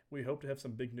excited. We hope to have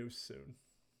some big news soon.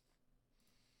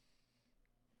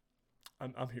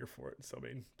 I'm here for it. So, I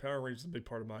mean, Power Rangers is a big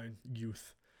part of my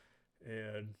youth,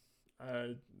 and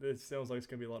it sounds like it's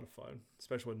going to be a lot of fun,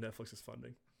 especially with Netflix's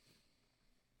funding.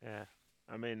 Yeah.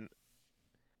 I mean,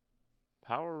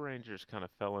 Power Rangers kind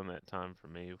of fell in that time for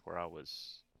me where I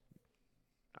was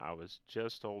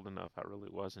just old enough I really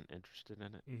wasn't interested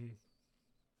in it,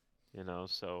 Mm-hmm.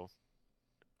 so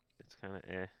it's kind of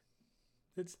eh.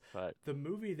 It's But the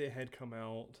movie they had come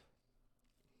out.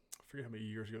 I forget how many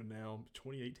years ago now,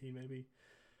 2018 maybe,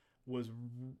 was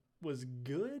was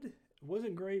good. It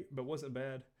wasn't great, but wasn't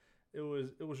bad. It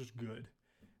was just good.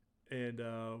 And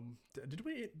did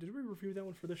we review that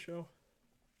one for this show?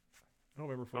 I don't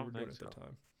remember if I we don't were doing think it so. at that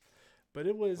time. But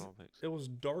I don't think it so. was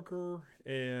darker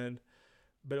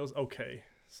but it was okay.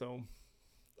 So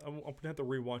I'm gonna have to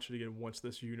rewatch it again once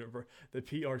this universe, the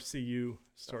PRCU,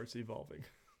 starts evolving.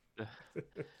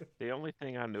 The only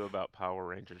thing I knew about Power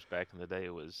Rangers back in the day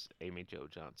was Amy Jo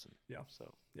Johnson. Yeah,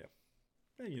 So, yeah.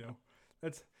 And,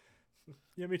 that's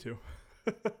yeah, me too.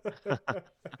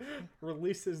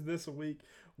 Releases this week,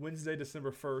 Wednesday,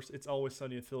 December 1st. It's Always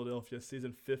Sunny in Philadelphia.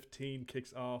 Season 15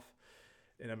 kicks off,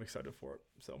 and I'm excited for it.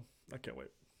 So I can't wait.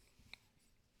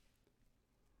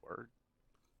 word.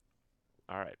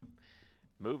 All right.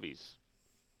 Movies.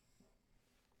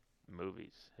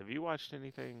 Movies. Have you watched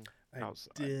anything I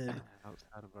outside did.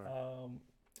 outside of our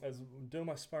As I'm doing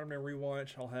my Spider-Man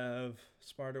rewatch, I'll have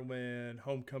Spider-Man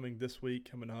Homecoming this week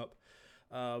coming up.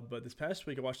 But this past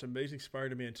week I watched Amazing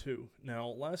Spider-Man 2. Now,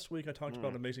 last week I talked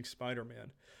about Mm. Amazing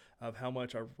Spider-Man, of how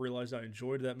much I realized I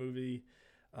enjoyed that movie,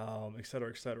 et cetera,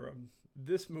 et cetera.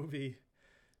 This movie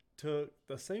took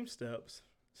the same steps.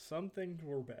 Some things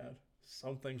were bad,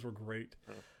 some things were great.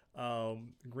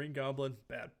 Green Goblin,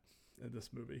 bad in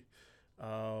this movie.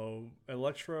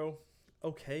 Electro,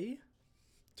 okay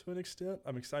to an extent.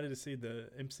 I'm excited to see the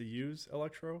MCU's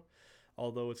Electro,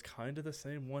 although it's kind of the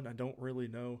same one. I don't really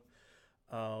know.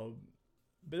 Um,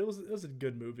 but it was a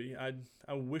good movie. I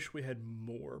wish we had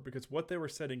more because what they were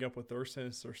setting up with their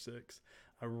Sinister Six,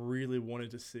 I really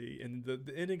wanted to see. And the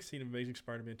ending scene of Amazing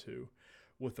Spider-Man 2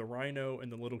 with the Rhino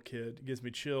and the little kid gives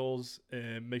me chills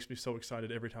and makes me so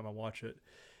excited every time I watch it.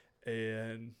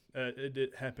 And it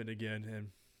did happen again, and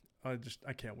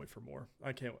I can't wait for more.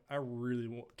 I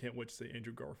really can't wait to see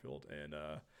Andrew Garfield and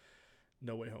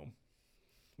No Way Home.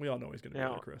 We all know he's gonna be there,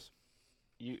 Now, Chris.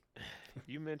 you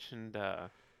you mentioned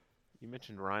you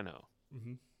mentioned Rhino,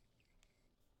 Hmm.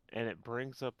 and it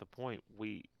brings up the point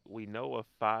we know of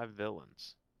five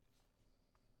villains.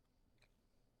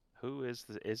 Who is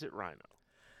it Rhino?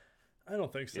 I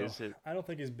don't think so. Is it I don't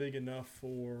think he's big enough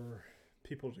for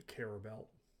people to care about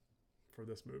for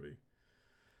this movie.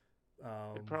 it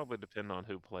Um, probably depend on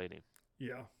who played him.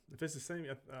 yeah, if it's the same,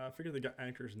 I forget the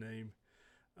actor's name.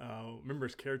 Remember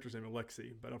his character's name,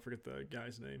 Alexi, but I don't forget the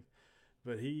guy's name.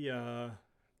 But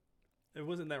it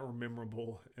wasn't that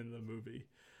memorable in the movie.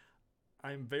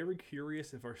 I'm very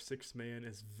curious if our sixth man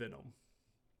is Venom,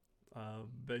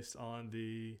 based on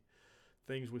the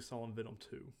things we saw in Venom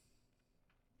 2.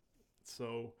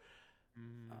 So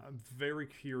Mm, I'm very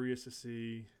curious to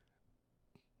see,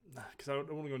 because I don't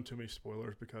want to go into too many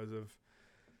spoilers because of,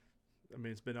 I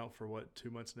mean, it's been out for what, 2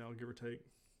 months now, give or take.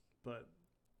 But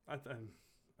I, th-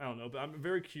 I don't know, but I'm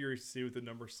very curious to see what the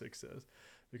number six is,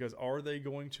 because are they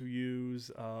going to use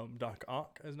Doc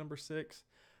Ock as number six,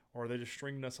 or are they just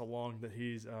stringing us along that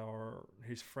he's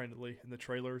friendly in the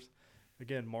trailers?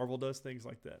 Again, Marvel does things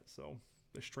like that, so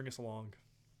they string us along.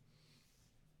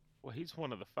 well, he's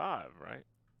one of the five, right?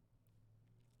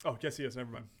 Oh, yes, he is.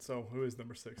 Never mind. So who is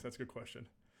number six? That's a good question.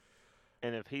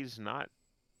 And if he's not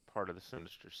part of the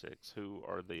Sinister Six, who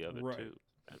are the other Right. two?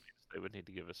 That means they would need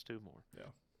to give us two more.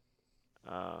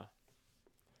 Yeah. Uh,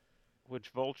 which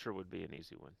Vulture would be an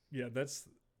easy one. Yeah. That's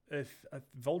if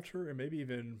Vulture and maybe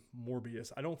even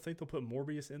Morbius. I don't think they'll put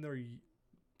Morbius in there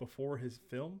before his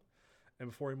film and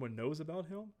before anyone knows about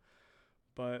him.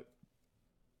 But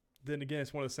then again,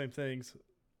 it's one of the same things.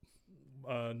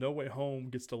 No Way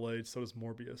Home gets delayed, so does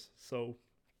Morbius. So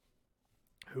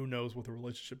who knows what the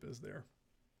relationship is there?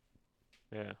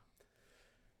 Yeah,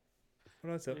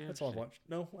 Well, that's it. pretty That's all I've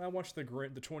interesting. watched. No, I watched the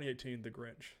 2018 The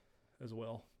Grinch as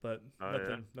well, but Oh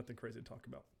yeah, nothing crazy to talk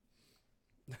about.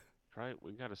 right.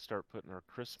 We got to start putting our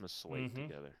Christmas slate Mm-hmm.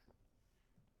 together.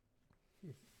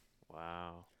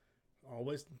 Wow,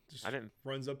 Always I just didn't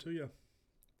runs up to you.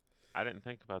 I didn't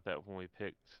think about that when we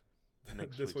picked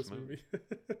next This week's was movie.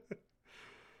 movie.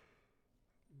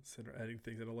 Center adding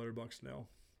things in a letterbox now.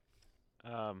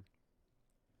 Um,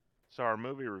 so our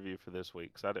movie review for this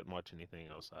week, 'cause I didn't watch anything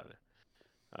else either.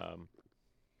 Um,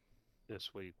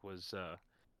 this week was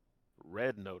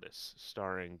Red Notice,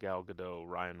 starring Gal Gadot,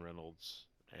 Ryan Reynolds,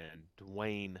 and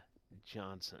Dwayne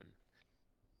Johnson.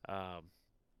 Um,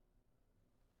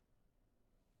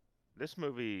 this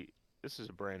movie, this is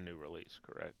a brand new release,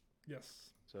 correct?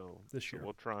 Yes, So, this so year.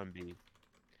 we'll try and be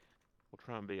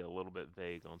a little bit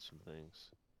vague on some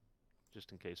things,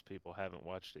 just in case people haven't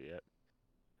watched it yet.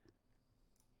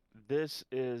 This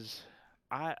is,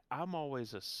 I'm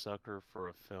always a sucker for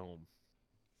a film,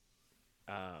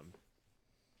 um,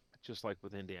 just like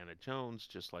with Indiana Jones,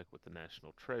 just like with the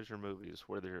National Treasure movies,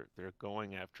 where they're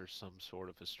going after some sort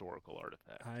of historical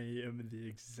artifact. I am in the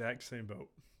exact same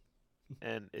boat.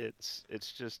 And it's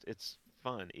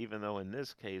fun, even though in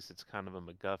this case it's kind of a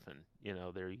MacGuffin. You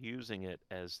know, they're using it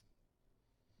as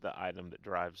the item that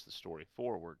drives the story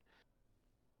forward,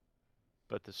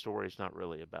 but the story's not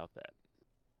really about that.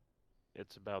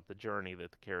 It's about the journey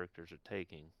that the characters are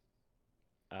taking.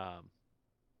 Um,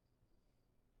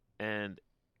 and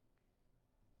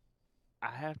I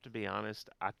have to be honest,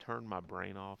 I turned my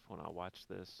brain off when I watched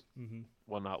this. Mm-hmm.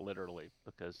 Well, not literally,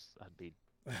 because I'd be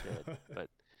dead, but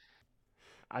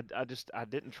I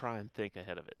didn't try and think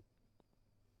ahead of it.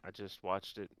 I just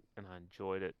watched it and I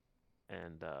enjoyed it.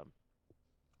 And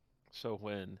so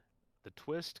when the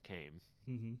twist came,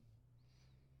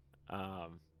 Mm-hmm.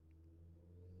 um,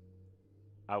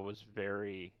 I was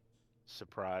very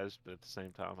surprised, but at the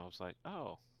same time, I was like,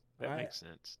 oh, that I makes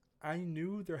sense. I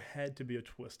knew there had to be a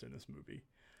twist in this movie.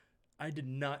 I did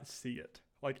not see it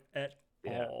like at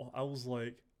Yeah. all. I was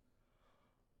like,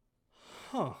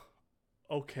 huh,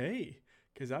 okay,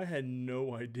 because I had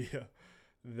no idea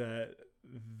that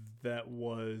that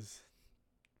was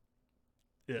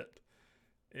it.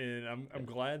 And I'm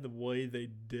glad the way they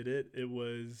did it. It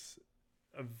was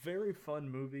a very fun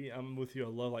movie. I'm with you. I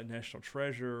love like National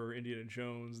Treasure or Indiana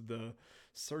Jones, the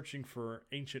searching for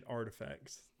ancient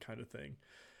artifacts kind of thing.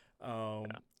 Um,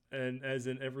 Yeah. and as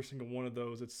in every single one of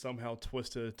those, it's somehow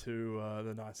twisted to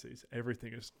the Nazis.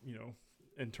 Everything is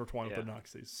intertwined Yeah. with the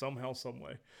Nazis somehow, some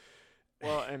way.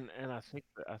 Well, and I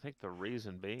think the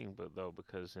reason being, but though,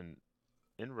 because in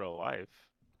real life,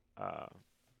 uh,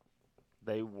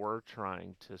 they were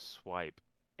trying to swipe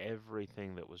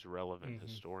everything that was relevant Hmm.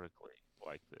 historically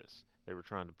like this. They were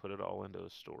trying to put it all into a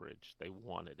storage. They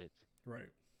wanted it.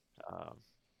 Right. Um,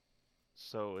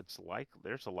 so it's like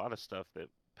there's a lot of stuff that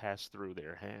passed through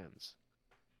their hands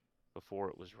before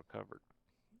it was recovered.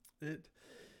 It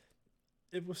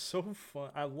it was so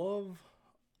fun. I love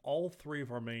all three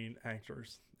of our main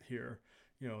actors here.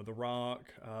 The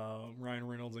Rock, Ryan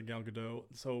Reynolds, and Gal Gadot.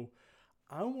 So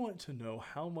I want to know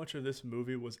how much of this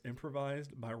movie was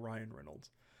improvised by Ryan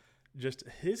Reynolds. Just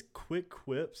his quick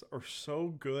quips are so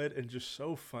good and just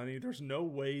so funny. There's no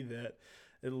way that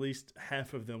at least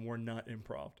half of them were not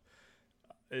improv.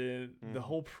 And the Hmm.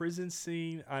 whole prison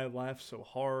scene, I laughed so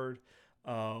hard.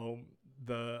 Um,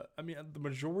 the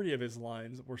majority of his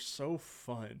lines were so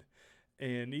fun,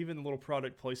 and even the little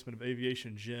product placement of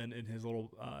Aviation Gin in his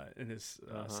little in his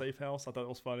Uh-huh. safe house, I thought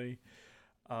was funny.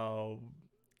 Um,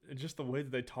 and just the way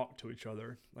that they talk to each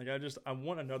other. Like I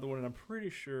want another one, and I'm pretty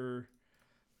sure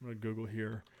I'm gonna Google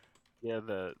here. Yeah,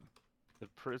 the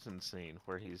prison scene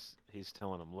where he's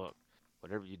telling him, "Look,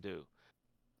 whatever you do,"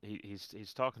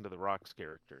 he's talking to the Rock's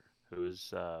character, who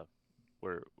is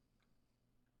where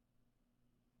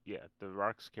yeah, the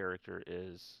Rock's character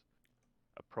is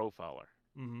a profiler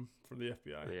For the for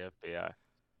FBI. the FBI,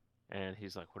 and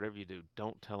he's like, "Whatever you do,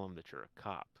 don't tell him that you're a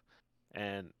cop."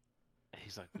 And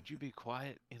he's like, "Would you be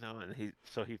quiet?" And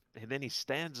and then he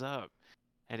stands up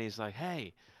and he's like,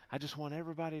 "Hey, I just want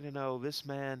everybody to know this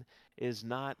man is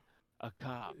not a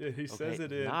cop. Yeah, he says Okay?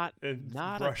 it in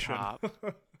Not a Russian. cop."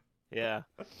 Yeah.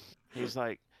 He's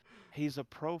like, he's a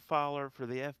profiler for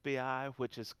the FBI,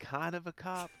 which is kind of a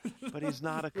cop, but he's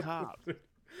not a cop.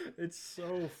 It's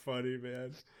so funny,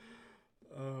 man.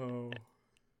 Oh,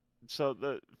 So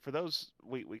the for those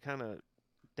we kind of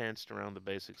danced around the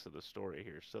basics of the story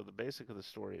here. So the basic of the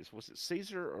story is, was it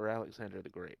Caesar or Alexander the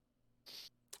Great?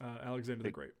 Alexander the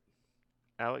The Great.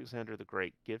 Alexander the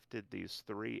Great gifted these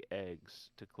three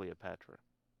eggs to Cleopatra.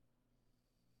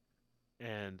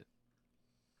 And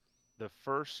the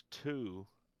first two,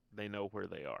 they know where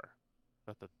they are.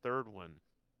 But the third one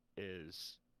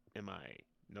is MIA.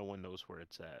 No one knows where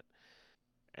it's at.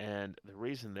 And the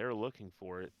reason they're looking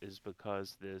for it is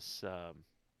because this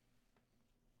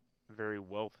very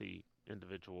wealthy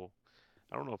individual,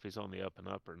 I don't know if he's on the up and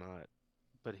up or not,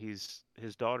 but his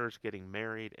daughter's getting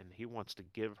married and he wants to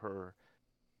give her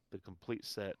the complete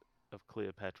set of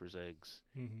Cleopatra's eggs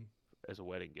Mm-hmm. as a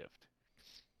wedding gift.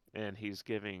 And he's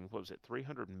giving, what was it,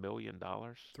 $300 million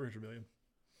 300 million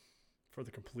for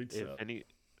the complete if set. any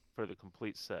for the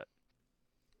complete set.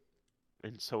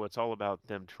 And so it's all about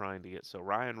them trying to get. So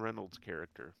Ryan Reynolds'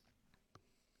 character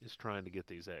is trying to get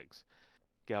these eggs.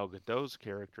 Gal Gadot's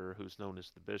character, who's known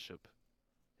as the Bishop,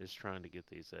 is trying to get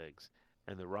these eggs.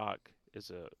 And The Rock is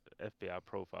a FBI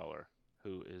profiler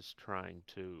who is trying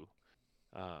to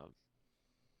uh,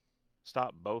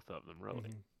 stop both of them, really.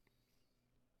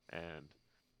 Mm-hmm. And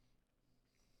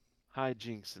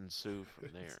hijinks ensue from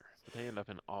there. But they end up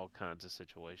in all kinds of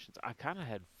situations. I kind of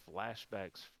had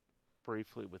flashbacks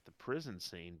briefly with the prison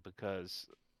scene because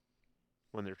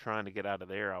when they're trying to get out of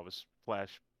there, I was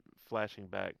flashing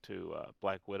back to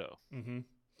Black Widow, Mm-hmm.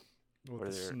 With where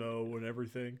the they're snow and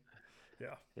everything.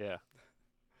 Yeah. yeah.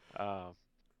 Uh,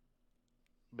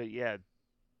 but yeah,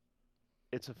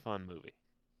 it's a fun movie.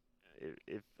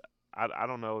 If I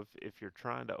don't know if you're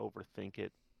trying to overthink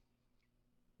it,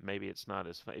 maybe it's not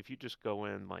as fun. If you just go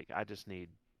in like I just need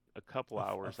a couple A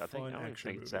hours, I fun don't even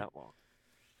action think it's movie. that long.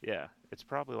 Yeah, it's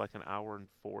probably like an hour and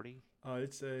 40,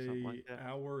 It's something like a that.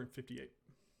 hour and 58.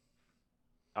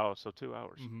 Oh, so 2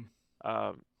 hours. Mm-hmm.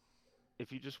 Um,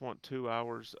 if you just want 2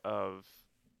 hours of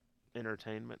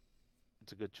entertainment,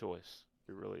 it's a good choice.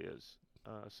 It really is.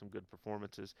 Some good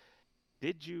performances.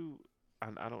 Did you?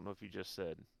 I don't know if you just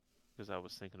said, because I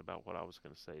was thinking about what I was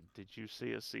going to say. Did you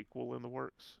see a sequel in the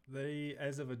works?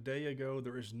 As of a day ago,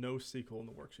 there is no sequel in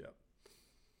the works yet.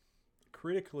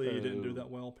 Critically, it didn't do Boo. that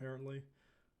well, apparently,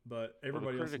 but Well, the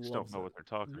everybody else critics don't loves know it. what they're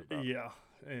talking about. Yeah,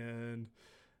 and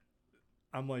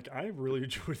I'm like, I really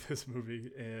enjoyed this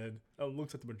movie, and it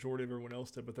looks like the majority of everyone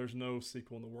else did, but there's no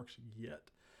sequel in the works yet.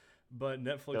 But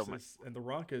They'll Netflix make is, and The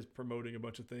Rock is promoting a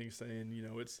bunch of things, saying,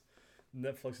 it's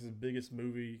Netflix's biggest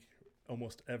movie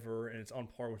almost ever, and it's on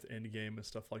par with Endgame and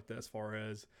stuff like that as far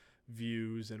as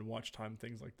views and watch time,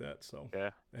 things like that. So, yeah,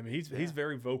 I mean, he's yeah.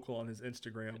 very vocal on his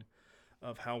Instagram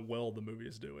of how well the movie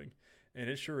is doing, and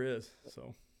it sure is.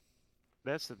 So,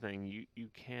 That's the thing. You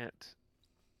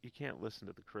can't listen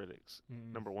to the critics.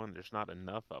 mm, Number one, there's not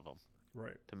enough of them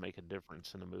right, to make a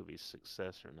difference in a movie's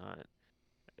success or not.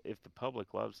 If the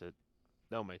public loves it,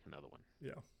 they'll make another one.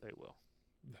 yeah, They will.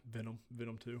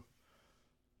 Venom too.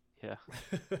 Yeah.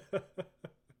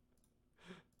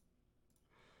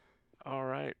 All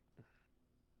right.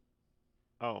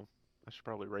 Oh, I should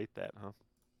probably rate that, huh?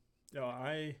 Yeah,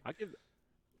 I give.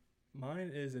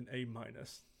 mine is an A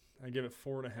minus. I give it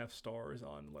 4.5 stars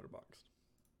on Letterboxd.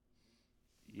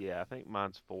 Yeah, I think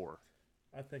mine's 4.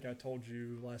 I think I told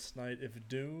you last night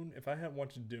if I hadn't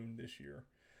watched Dune this year,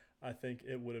 I think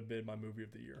it would have been my movie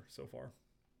of the year so far.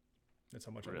 That's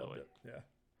how much I loved Really. it. Yeah.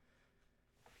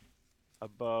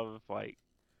 Above like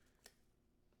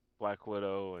Black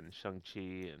Widow and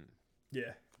Shang-Chi and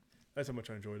Yeah. That's how much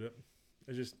I enjoyed it.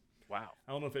 It's just, wow.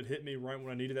 I don't know if it hit me right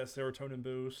when I needed that serotonin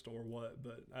boost or what,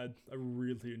 but I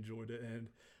really enjoyed it, and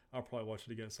I'll probably watch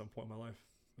it again at some point in my life.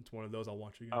 It's one of those I'll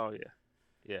watch again. Oh yeah.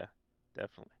 Yeah,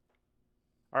 definitely.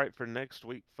 All right, for next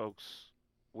week, folks,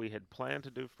 we had planned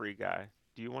to do Free Guy.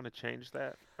 Do you want to change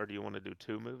that, or do you want to do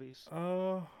 2 movies?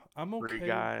 Uh, I'm Free okay.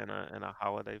 Guy and a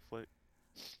holiday flick.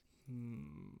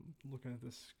 Looking at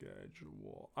the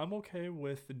schedule, I'm okay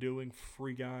with doing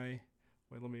Free Guy.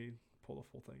 Wait, let me pull the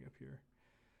full thing up here.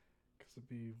 Because it'd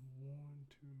be one,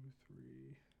 two,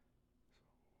 three.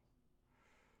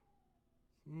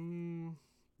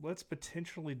 Let's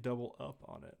potentially double up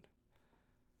on it.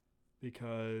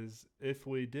 Because if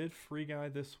we did Free Guy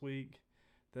this week,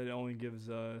 that only gives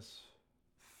us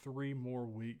 3 more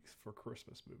weeks for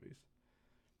Christmas movies.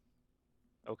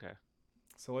 Okay.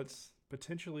 So let's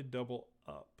potentially double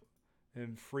up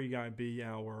and Free Guy be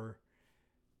our,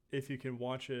 if you can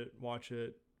watch it,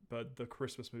 but the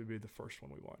Christmas movie be the first one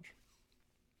we watch,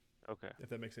 Okay. if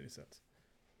that makes any sense.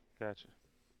 Gotcha.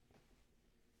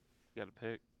 You got a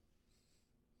pick?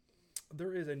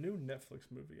 There is a new Netflix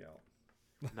movie out.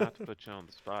 Not to put you on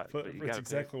the spot, But but you it's got a pick.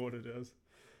 exactly what it is.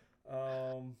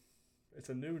 Um, it's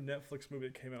a new Netflix movie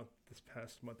that came out this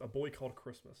past month. A Boy Called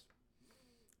Christmas.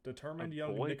 Determined A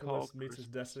young Boy Nicholas Called meets his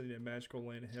Christmas. destiny in a magical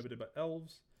land inhabited by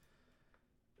elves.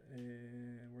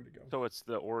 And where'd it go? So it's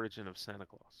the origin of Santa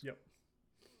Claus. Yep.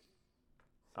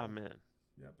 So, I'm in.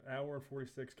 yep. Hour and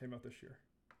 46 came out this year.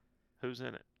 Who's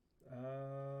in it?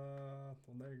 Well,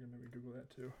 now you're gonna make me Google that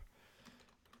too.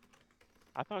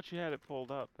 I thought you had it pulled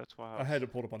up. That's why I I was. had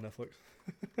it pulled up on Netflix.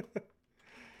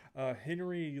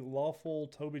 Henry Lawful,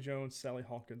 Toby Jones, Sally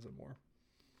Hawkins, and more.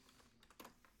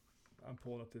 I'm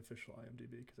pulling up the official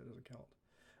IMDb because that doesn't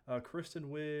count. Kristen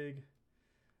Wiig,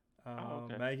 Oh,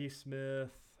 okay. Maggie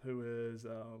Smith, who is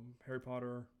Harry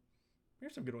Potter.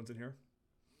 Here's some good ones in here.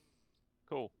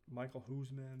 Cool. Michael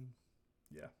Huseman.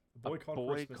 Yeah. A Boy Called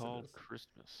Boy Christmas. Called It is.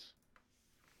 Christmas.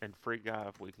 And Free Guy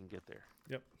if we can get there.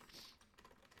 Yep.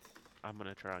 I'm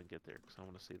gonna try and get there because I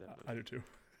want to see that movie. I do too.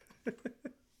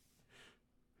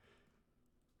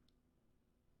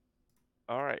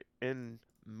 All right. In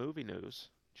movie news,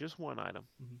 just one item.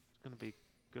 Mhm. It's gonna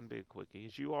be a quickie.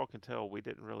 As you all can tell, we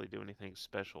didn't really do anything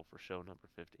special for show number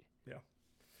 50.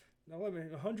 Now, I mean,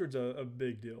 100's a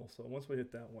big deal. So once we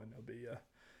hit that one, there'll be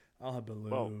I'll have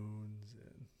Well, balloons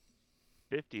and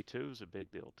 52 is a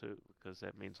big deal too because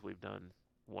that means we've done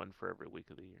one for every week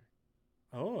of the year.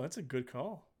 oh, that's a good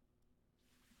call.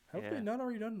 Have we Yeah. not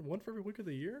already done one for every week of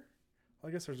the year? I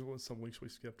guess there's some weeks we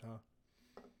skipped, huh?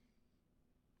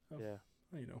 Oh, Yeah.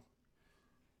 you know.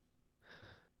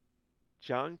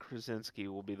 John Krasinski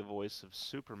will be the voice of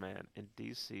Superman in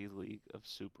DC League of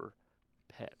Super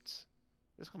Pets.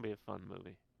 This is gonna be a fun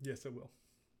movie. Yes, it will.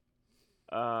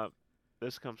 Uh,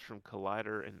 this comes from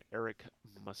Collider and Eric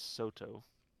Masoto,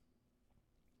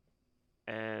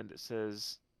 and it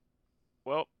says,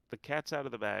 "Well, the cat's out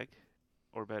of the bag,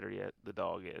 or better yet, the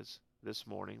dog is. This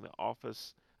morning, the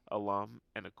Office alum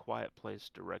and A Quiet Place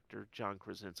director John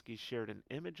Krasinski shared an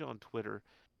image on Twitter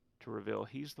to reveal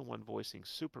he's the one voicing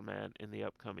Superman in the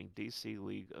upcoming DC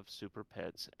League of Super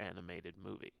Pets animated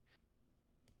movie.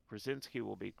 Krasinski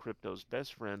will be Crypto's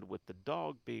best friend, with the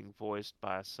dog being voiced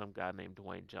by some guy named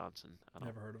Dwayne Johnson. I don't,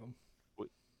 Never heard of him.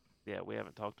 yeah, we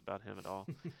haven't talked about him at all.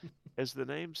 As the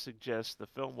name suggests, the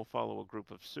film will follow a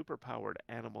group of superpowered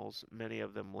animals, many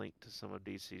of them linked to some of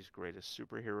DC's greatest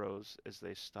superheroes, as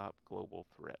they stop global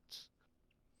threats.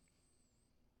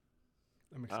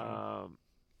 I'm excited. Um,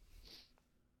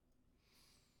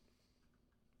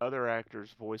 Other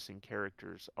actors voicing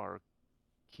characters are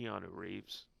Keanu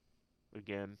Reeves.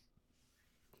 Again,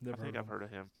 I Never heard think of I've him. heard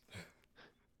of him.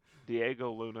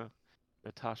 Diego Luna,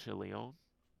 Natasha Lyonne,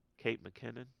 Kate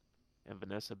McKinnon, and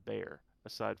Vanessa Bayer.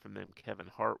 Aside from them, Kevin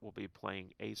Hart will be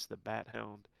playing Ace the Bat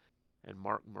Hound, and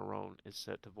Mark Marone is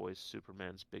set to voice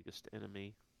Superman's biggest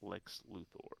enemy, Lex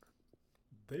Luthor.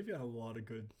 They've got a lot of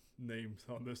good names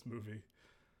on this movie.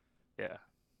 Yeah,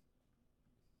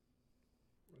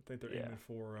 I think they're yeah. aiming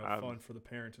for Um, fun for the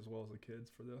parents as well as the kids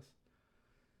for this.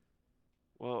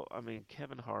 well, I mean,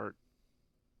 Kevin Hart,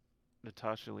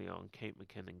 Natasha Lyonne, Kate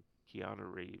McKinnon,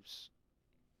 Keanu Reeves,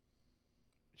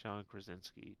 John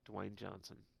Krasinski, Dwayne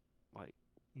Johnson. Like,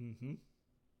 Mm-hmm.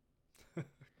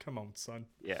 Come on, son.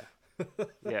 yeah,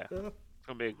 yeah. It's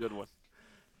gonna be a good one.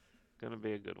 Gonna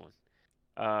be a good one.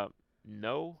 Uh,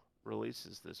 no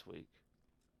releases this week,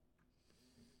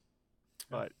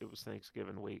 Yeah. but it was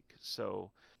Thanksgiving week,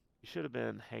 so you should have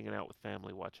been hanging out with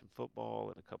family, watching football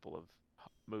and a couple of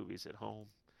movies at home.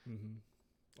 Mm-hmm.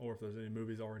 Or if there's any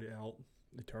movies already out,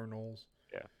 Eternals,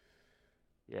 Yeah,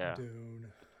 yeah. Dune,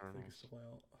 I think it's Eternals. still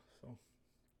out.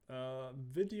 So,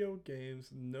 video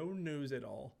games, no news at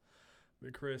all.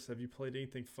 But Chris, have you played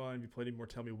anything fun? Have you played any more?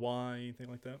 Tell me why, anything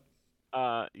like that?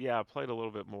 Yeah, I played a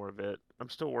little bit more of it. I'm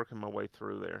still working my way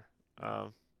through there. Yeah, Uh,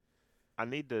 I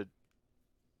need to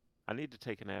I need to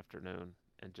take an afternoon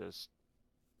and just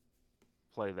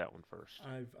play that one first.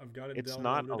 I've got it It's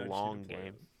not a downloaded. I just need to long play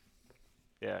game. it.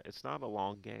 Yeah, it's not a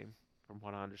long game from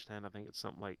what I understand. I think it's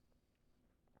something like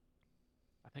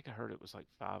I think I heard it was like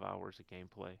 5 hours of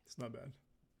gameplay It's not bad.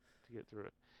 to get through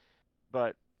it.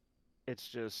 But it's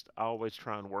just I always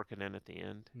try and work it in at the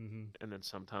end, Mm-hmm. and then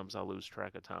sometimes I lose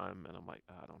track of time, and I'm like,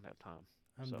 "Ah, I don't have time."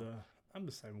 I'm So the I'm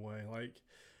the same way. Like,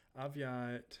 I've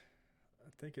got, I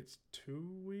think it's 2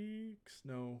 weeks.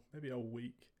 No, maybe a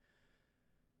week.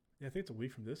 Yeah, I think it's a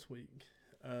week from this week.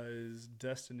 Is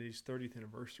Destiny's 30th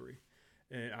anniversary,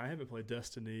 and I haven't played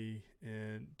Destiny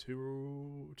in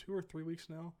 2 or 3 weeks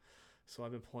now. So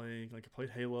I've been playing, like, I played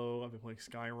Halo, I've been playing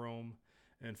Skyrim,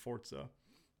 and Forza.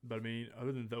 But I mean,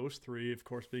 other than those three, of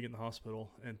course, being in the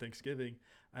hospital and Thanksgiving,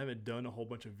 I haven't done a whole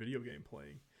bunch of video game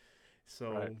playing.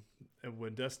 right, So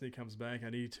when Destiny comes back, I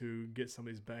need to get some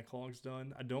of these backlogs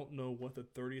done. I don't know what the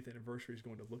 30th anniversary is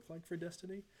going to look like for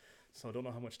Destiny. So I don't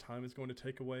know how much time it's going to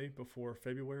take away before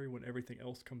February when everything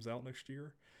else comes out next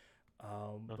year. uh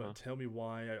huh, But tell me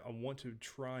why I want to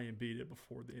try and beat it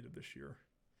before the end of this year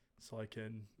so I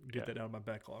can get yeah, that out of my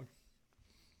backlog.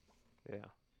 yeah.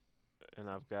 And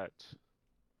I've got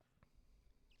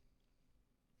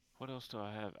what else do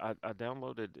I have? I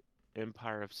downloaded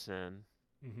Empire of Sin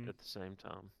Mm-hmm. at the same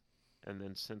time, and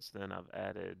then since then I've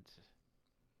added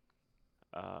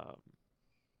um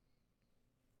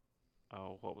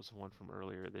oh what was the one from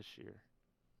earlier this year?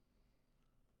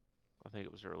 I think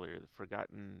it was earlier, the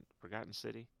Forgotten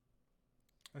City.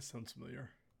 That sounds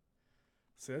familiar.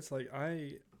 See, that's like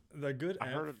the good I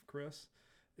app, heard of Chris,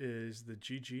 is the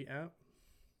GG app,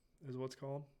 is what's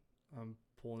called. I'm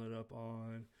pulling it up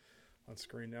on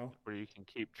screen now. where you can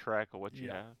keep track of what you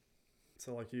Yeah. have.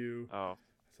 So like you, Oh,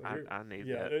 so here, I need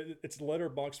yeah, that. it's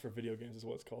Letterbox for video games is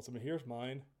what it's called. So I mean, here's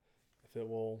mine. If it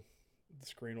will, the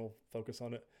screen will focus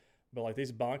on it. But like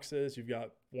these boxes, you've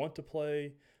got want to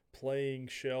play, playing,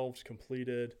 shelved,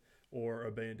 completed, or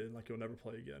abandoned. Like you'll never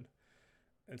play again.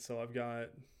 And so I've got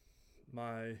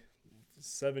my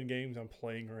 7 games I'm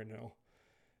playing right now,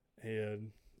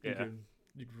 and you Yeah, can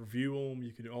you can review them.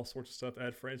 You can do all sorts of stuff.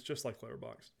 Add friends, just like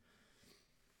Letterboxd.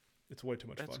 It's way too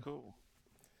much that's fun. cool.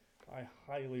 I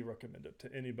highly recommend it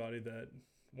to anybody that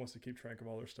wants to keep track of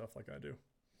all their stuff like I do.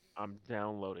 I'm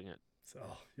downloading it. So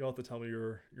you'll have to tell me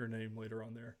your name later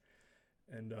on there,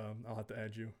 and I'll have to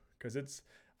add you because it's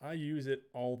I use it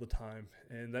all the time,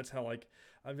 and that's how like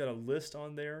I've got a list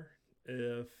on there.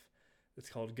 If it's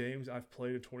called games I've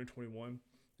played in 2021,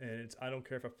 and it's I don't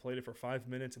care if I've played it for 5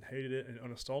 minutes and hated it and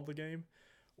uninstalled the game,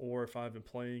 or if I've been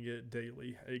playing it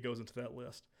daily, it goes into that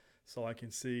list, so I can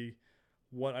see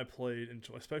what I played, and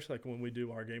especially like when we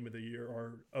do our game of the year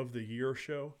or of the year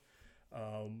show.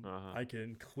 Uh-huh. I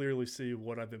can clearly see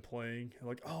what I've been playing.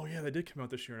 Like, oh yeah, they did come out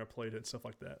this year, and I played it and stuff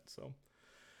like that. So,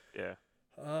 Yeah.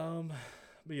 um,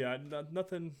 but yeah,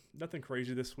 nothing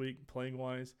crazy this week playing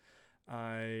wise.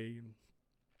 I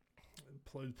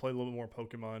played a little bit more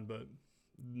Pokemon, but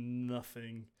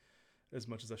nothing as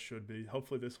much as I should be.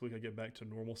 Hopefully this week I get back to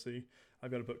normalcy.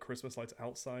 I've got to put Christmas lights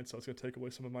outside, so it's gonna take away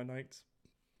some of my nights.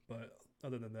 But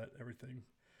other than that, everything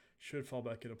should fall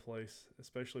back into place,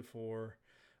 especially for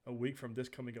a week from this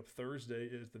coming up Thursday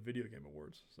is the Video Game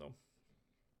Awards. So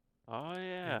Oh and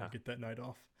yeah. I get that night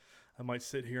off. I might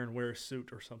sit here and wear a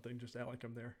suit or something, just act like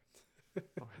I'm there.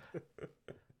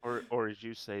 Or as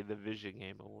you say, the Vision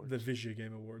Game The Awards. Vigia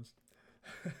Game Awards.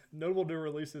 Notable new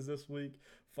releases this week: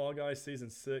 Fall Guys Season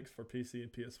 6 for PC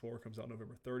and PS4 comes out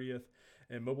November 30th,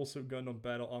 and Mobile Suit Gundam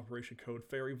Battle Operation Code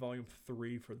Fairy Volume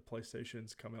 3 for the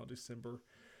PlayStations come out December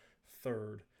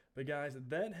 3rd. But guys,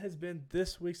 that has been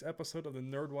this week's episode of the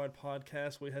Nerdwide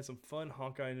Podcast. We had some fun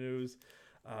Hawkeye news.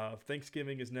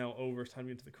 Thanksgiving is now over. It's time to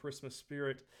get into the Christmas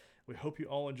spirit. We hope you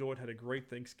all enjoyed, had a great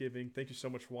Thanksgiving. Thank you so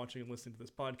much for watching and listening to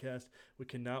this podcast. We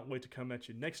cannot wait to come at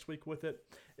you next week with it.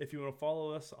 If you want to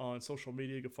follow us on social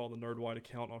media, you can follow the Nerdwide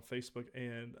account on Facebook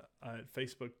and at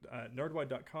Facebook at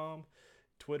nerdwide.com.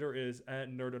 Twitter is at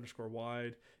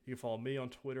nerd_wide. You can follow me on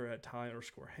Twitter at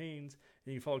Ty_Haynes. And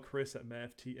you can follow Chris at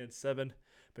MavTN7.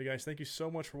 But guys, thank you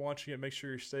so much for watching it. Make sure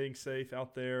you're staying safe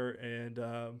out there and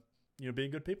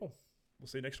being good people. We'll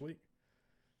see you next week.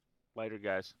 Later,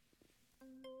 guys.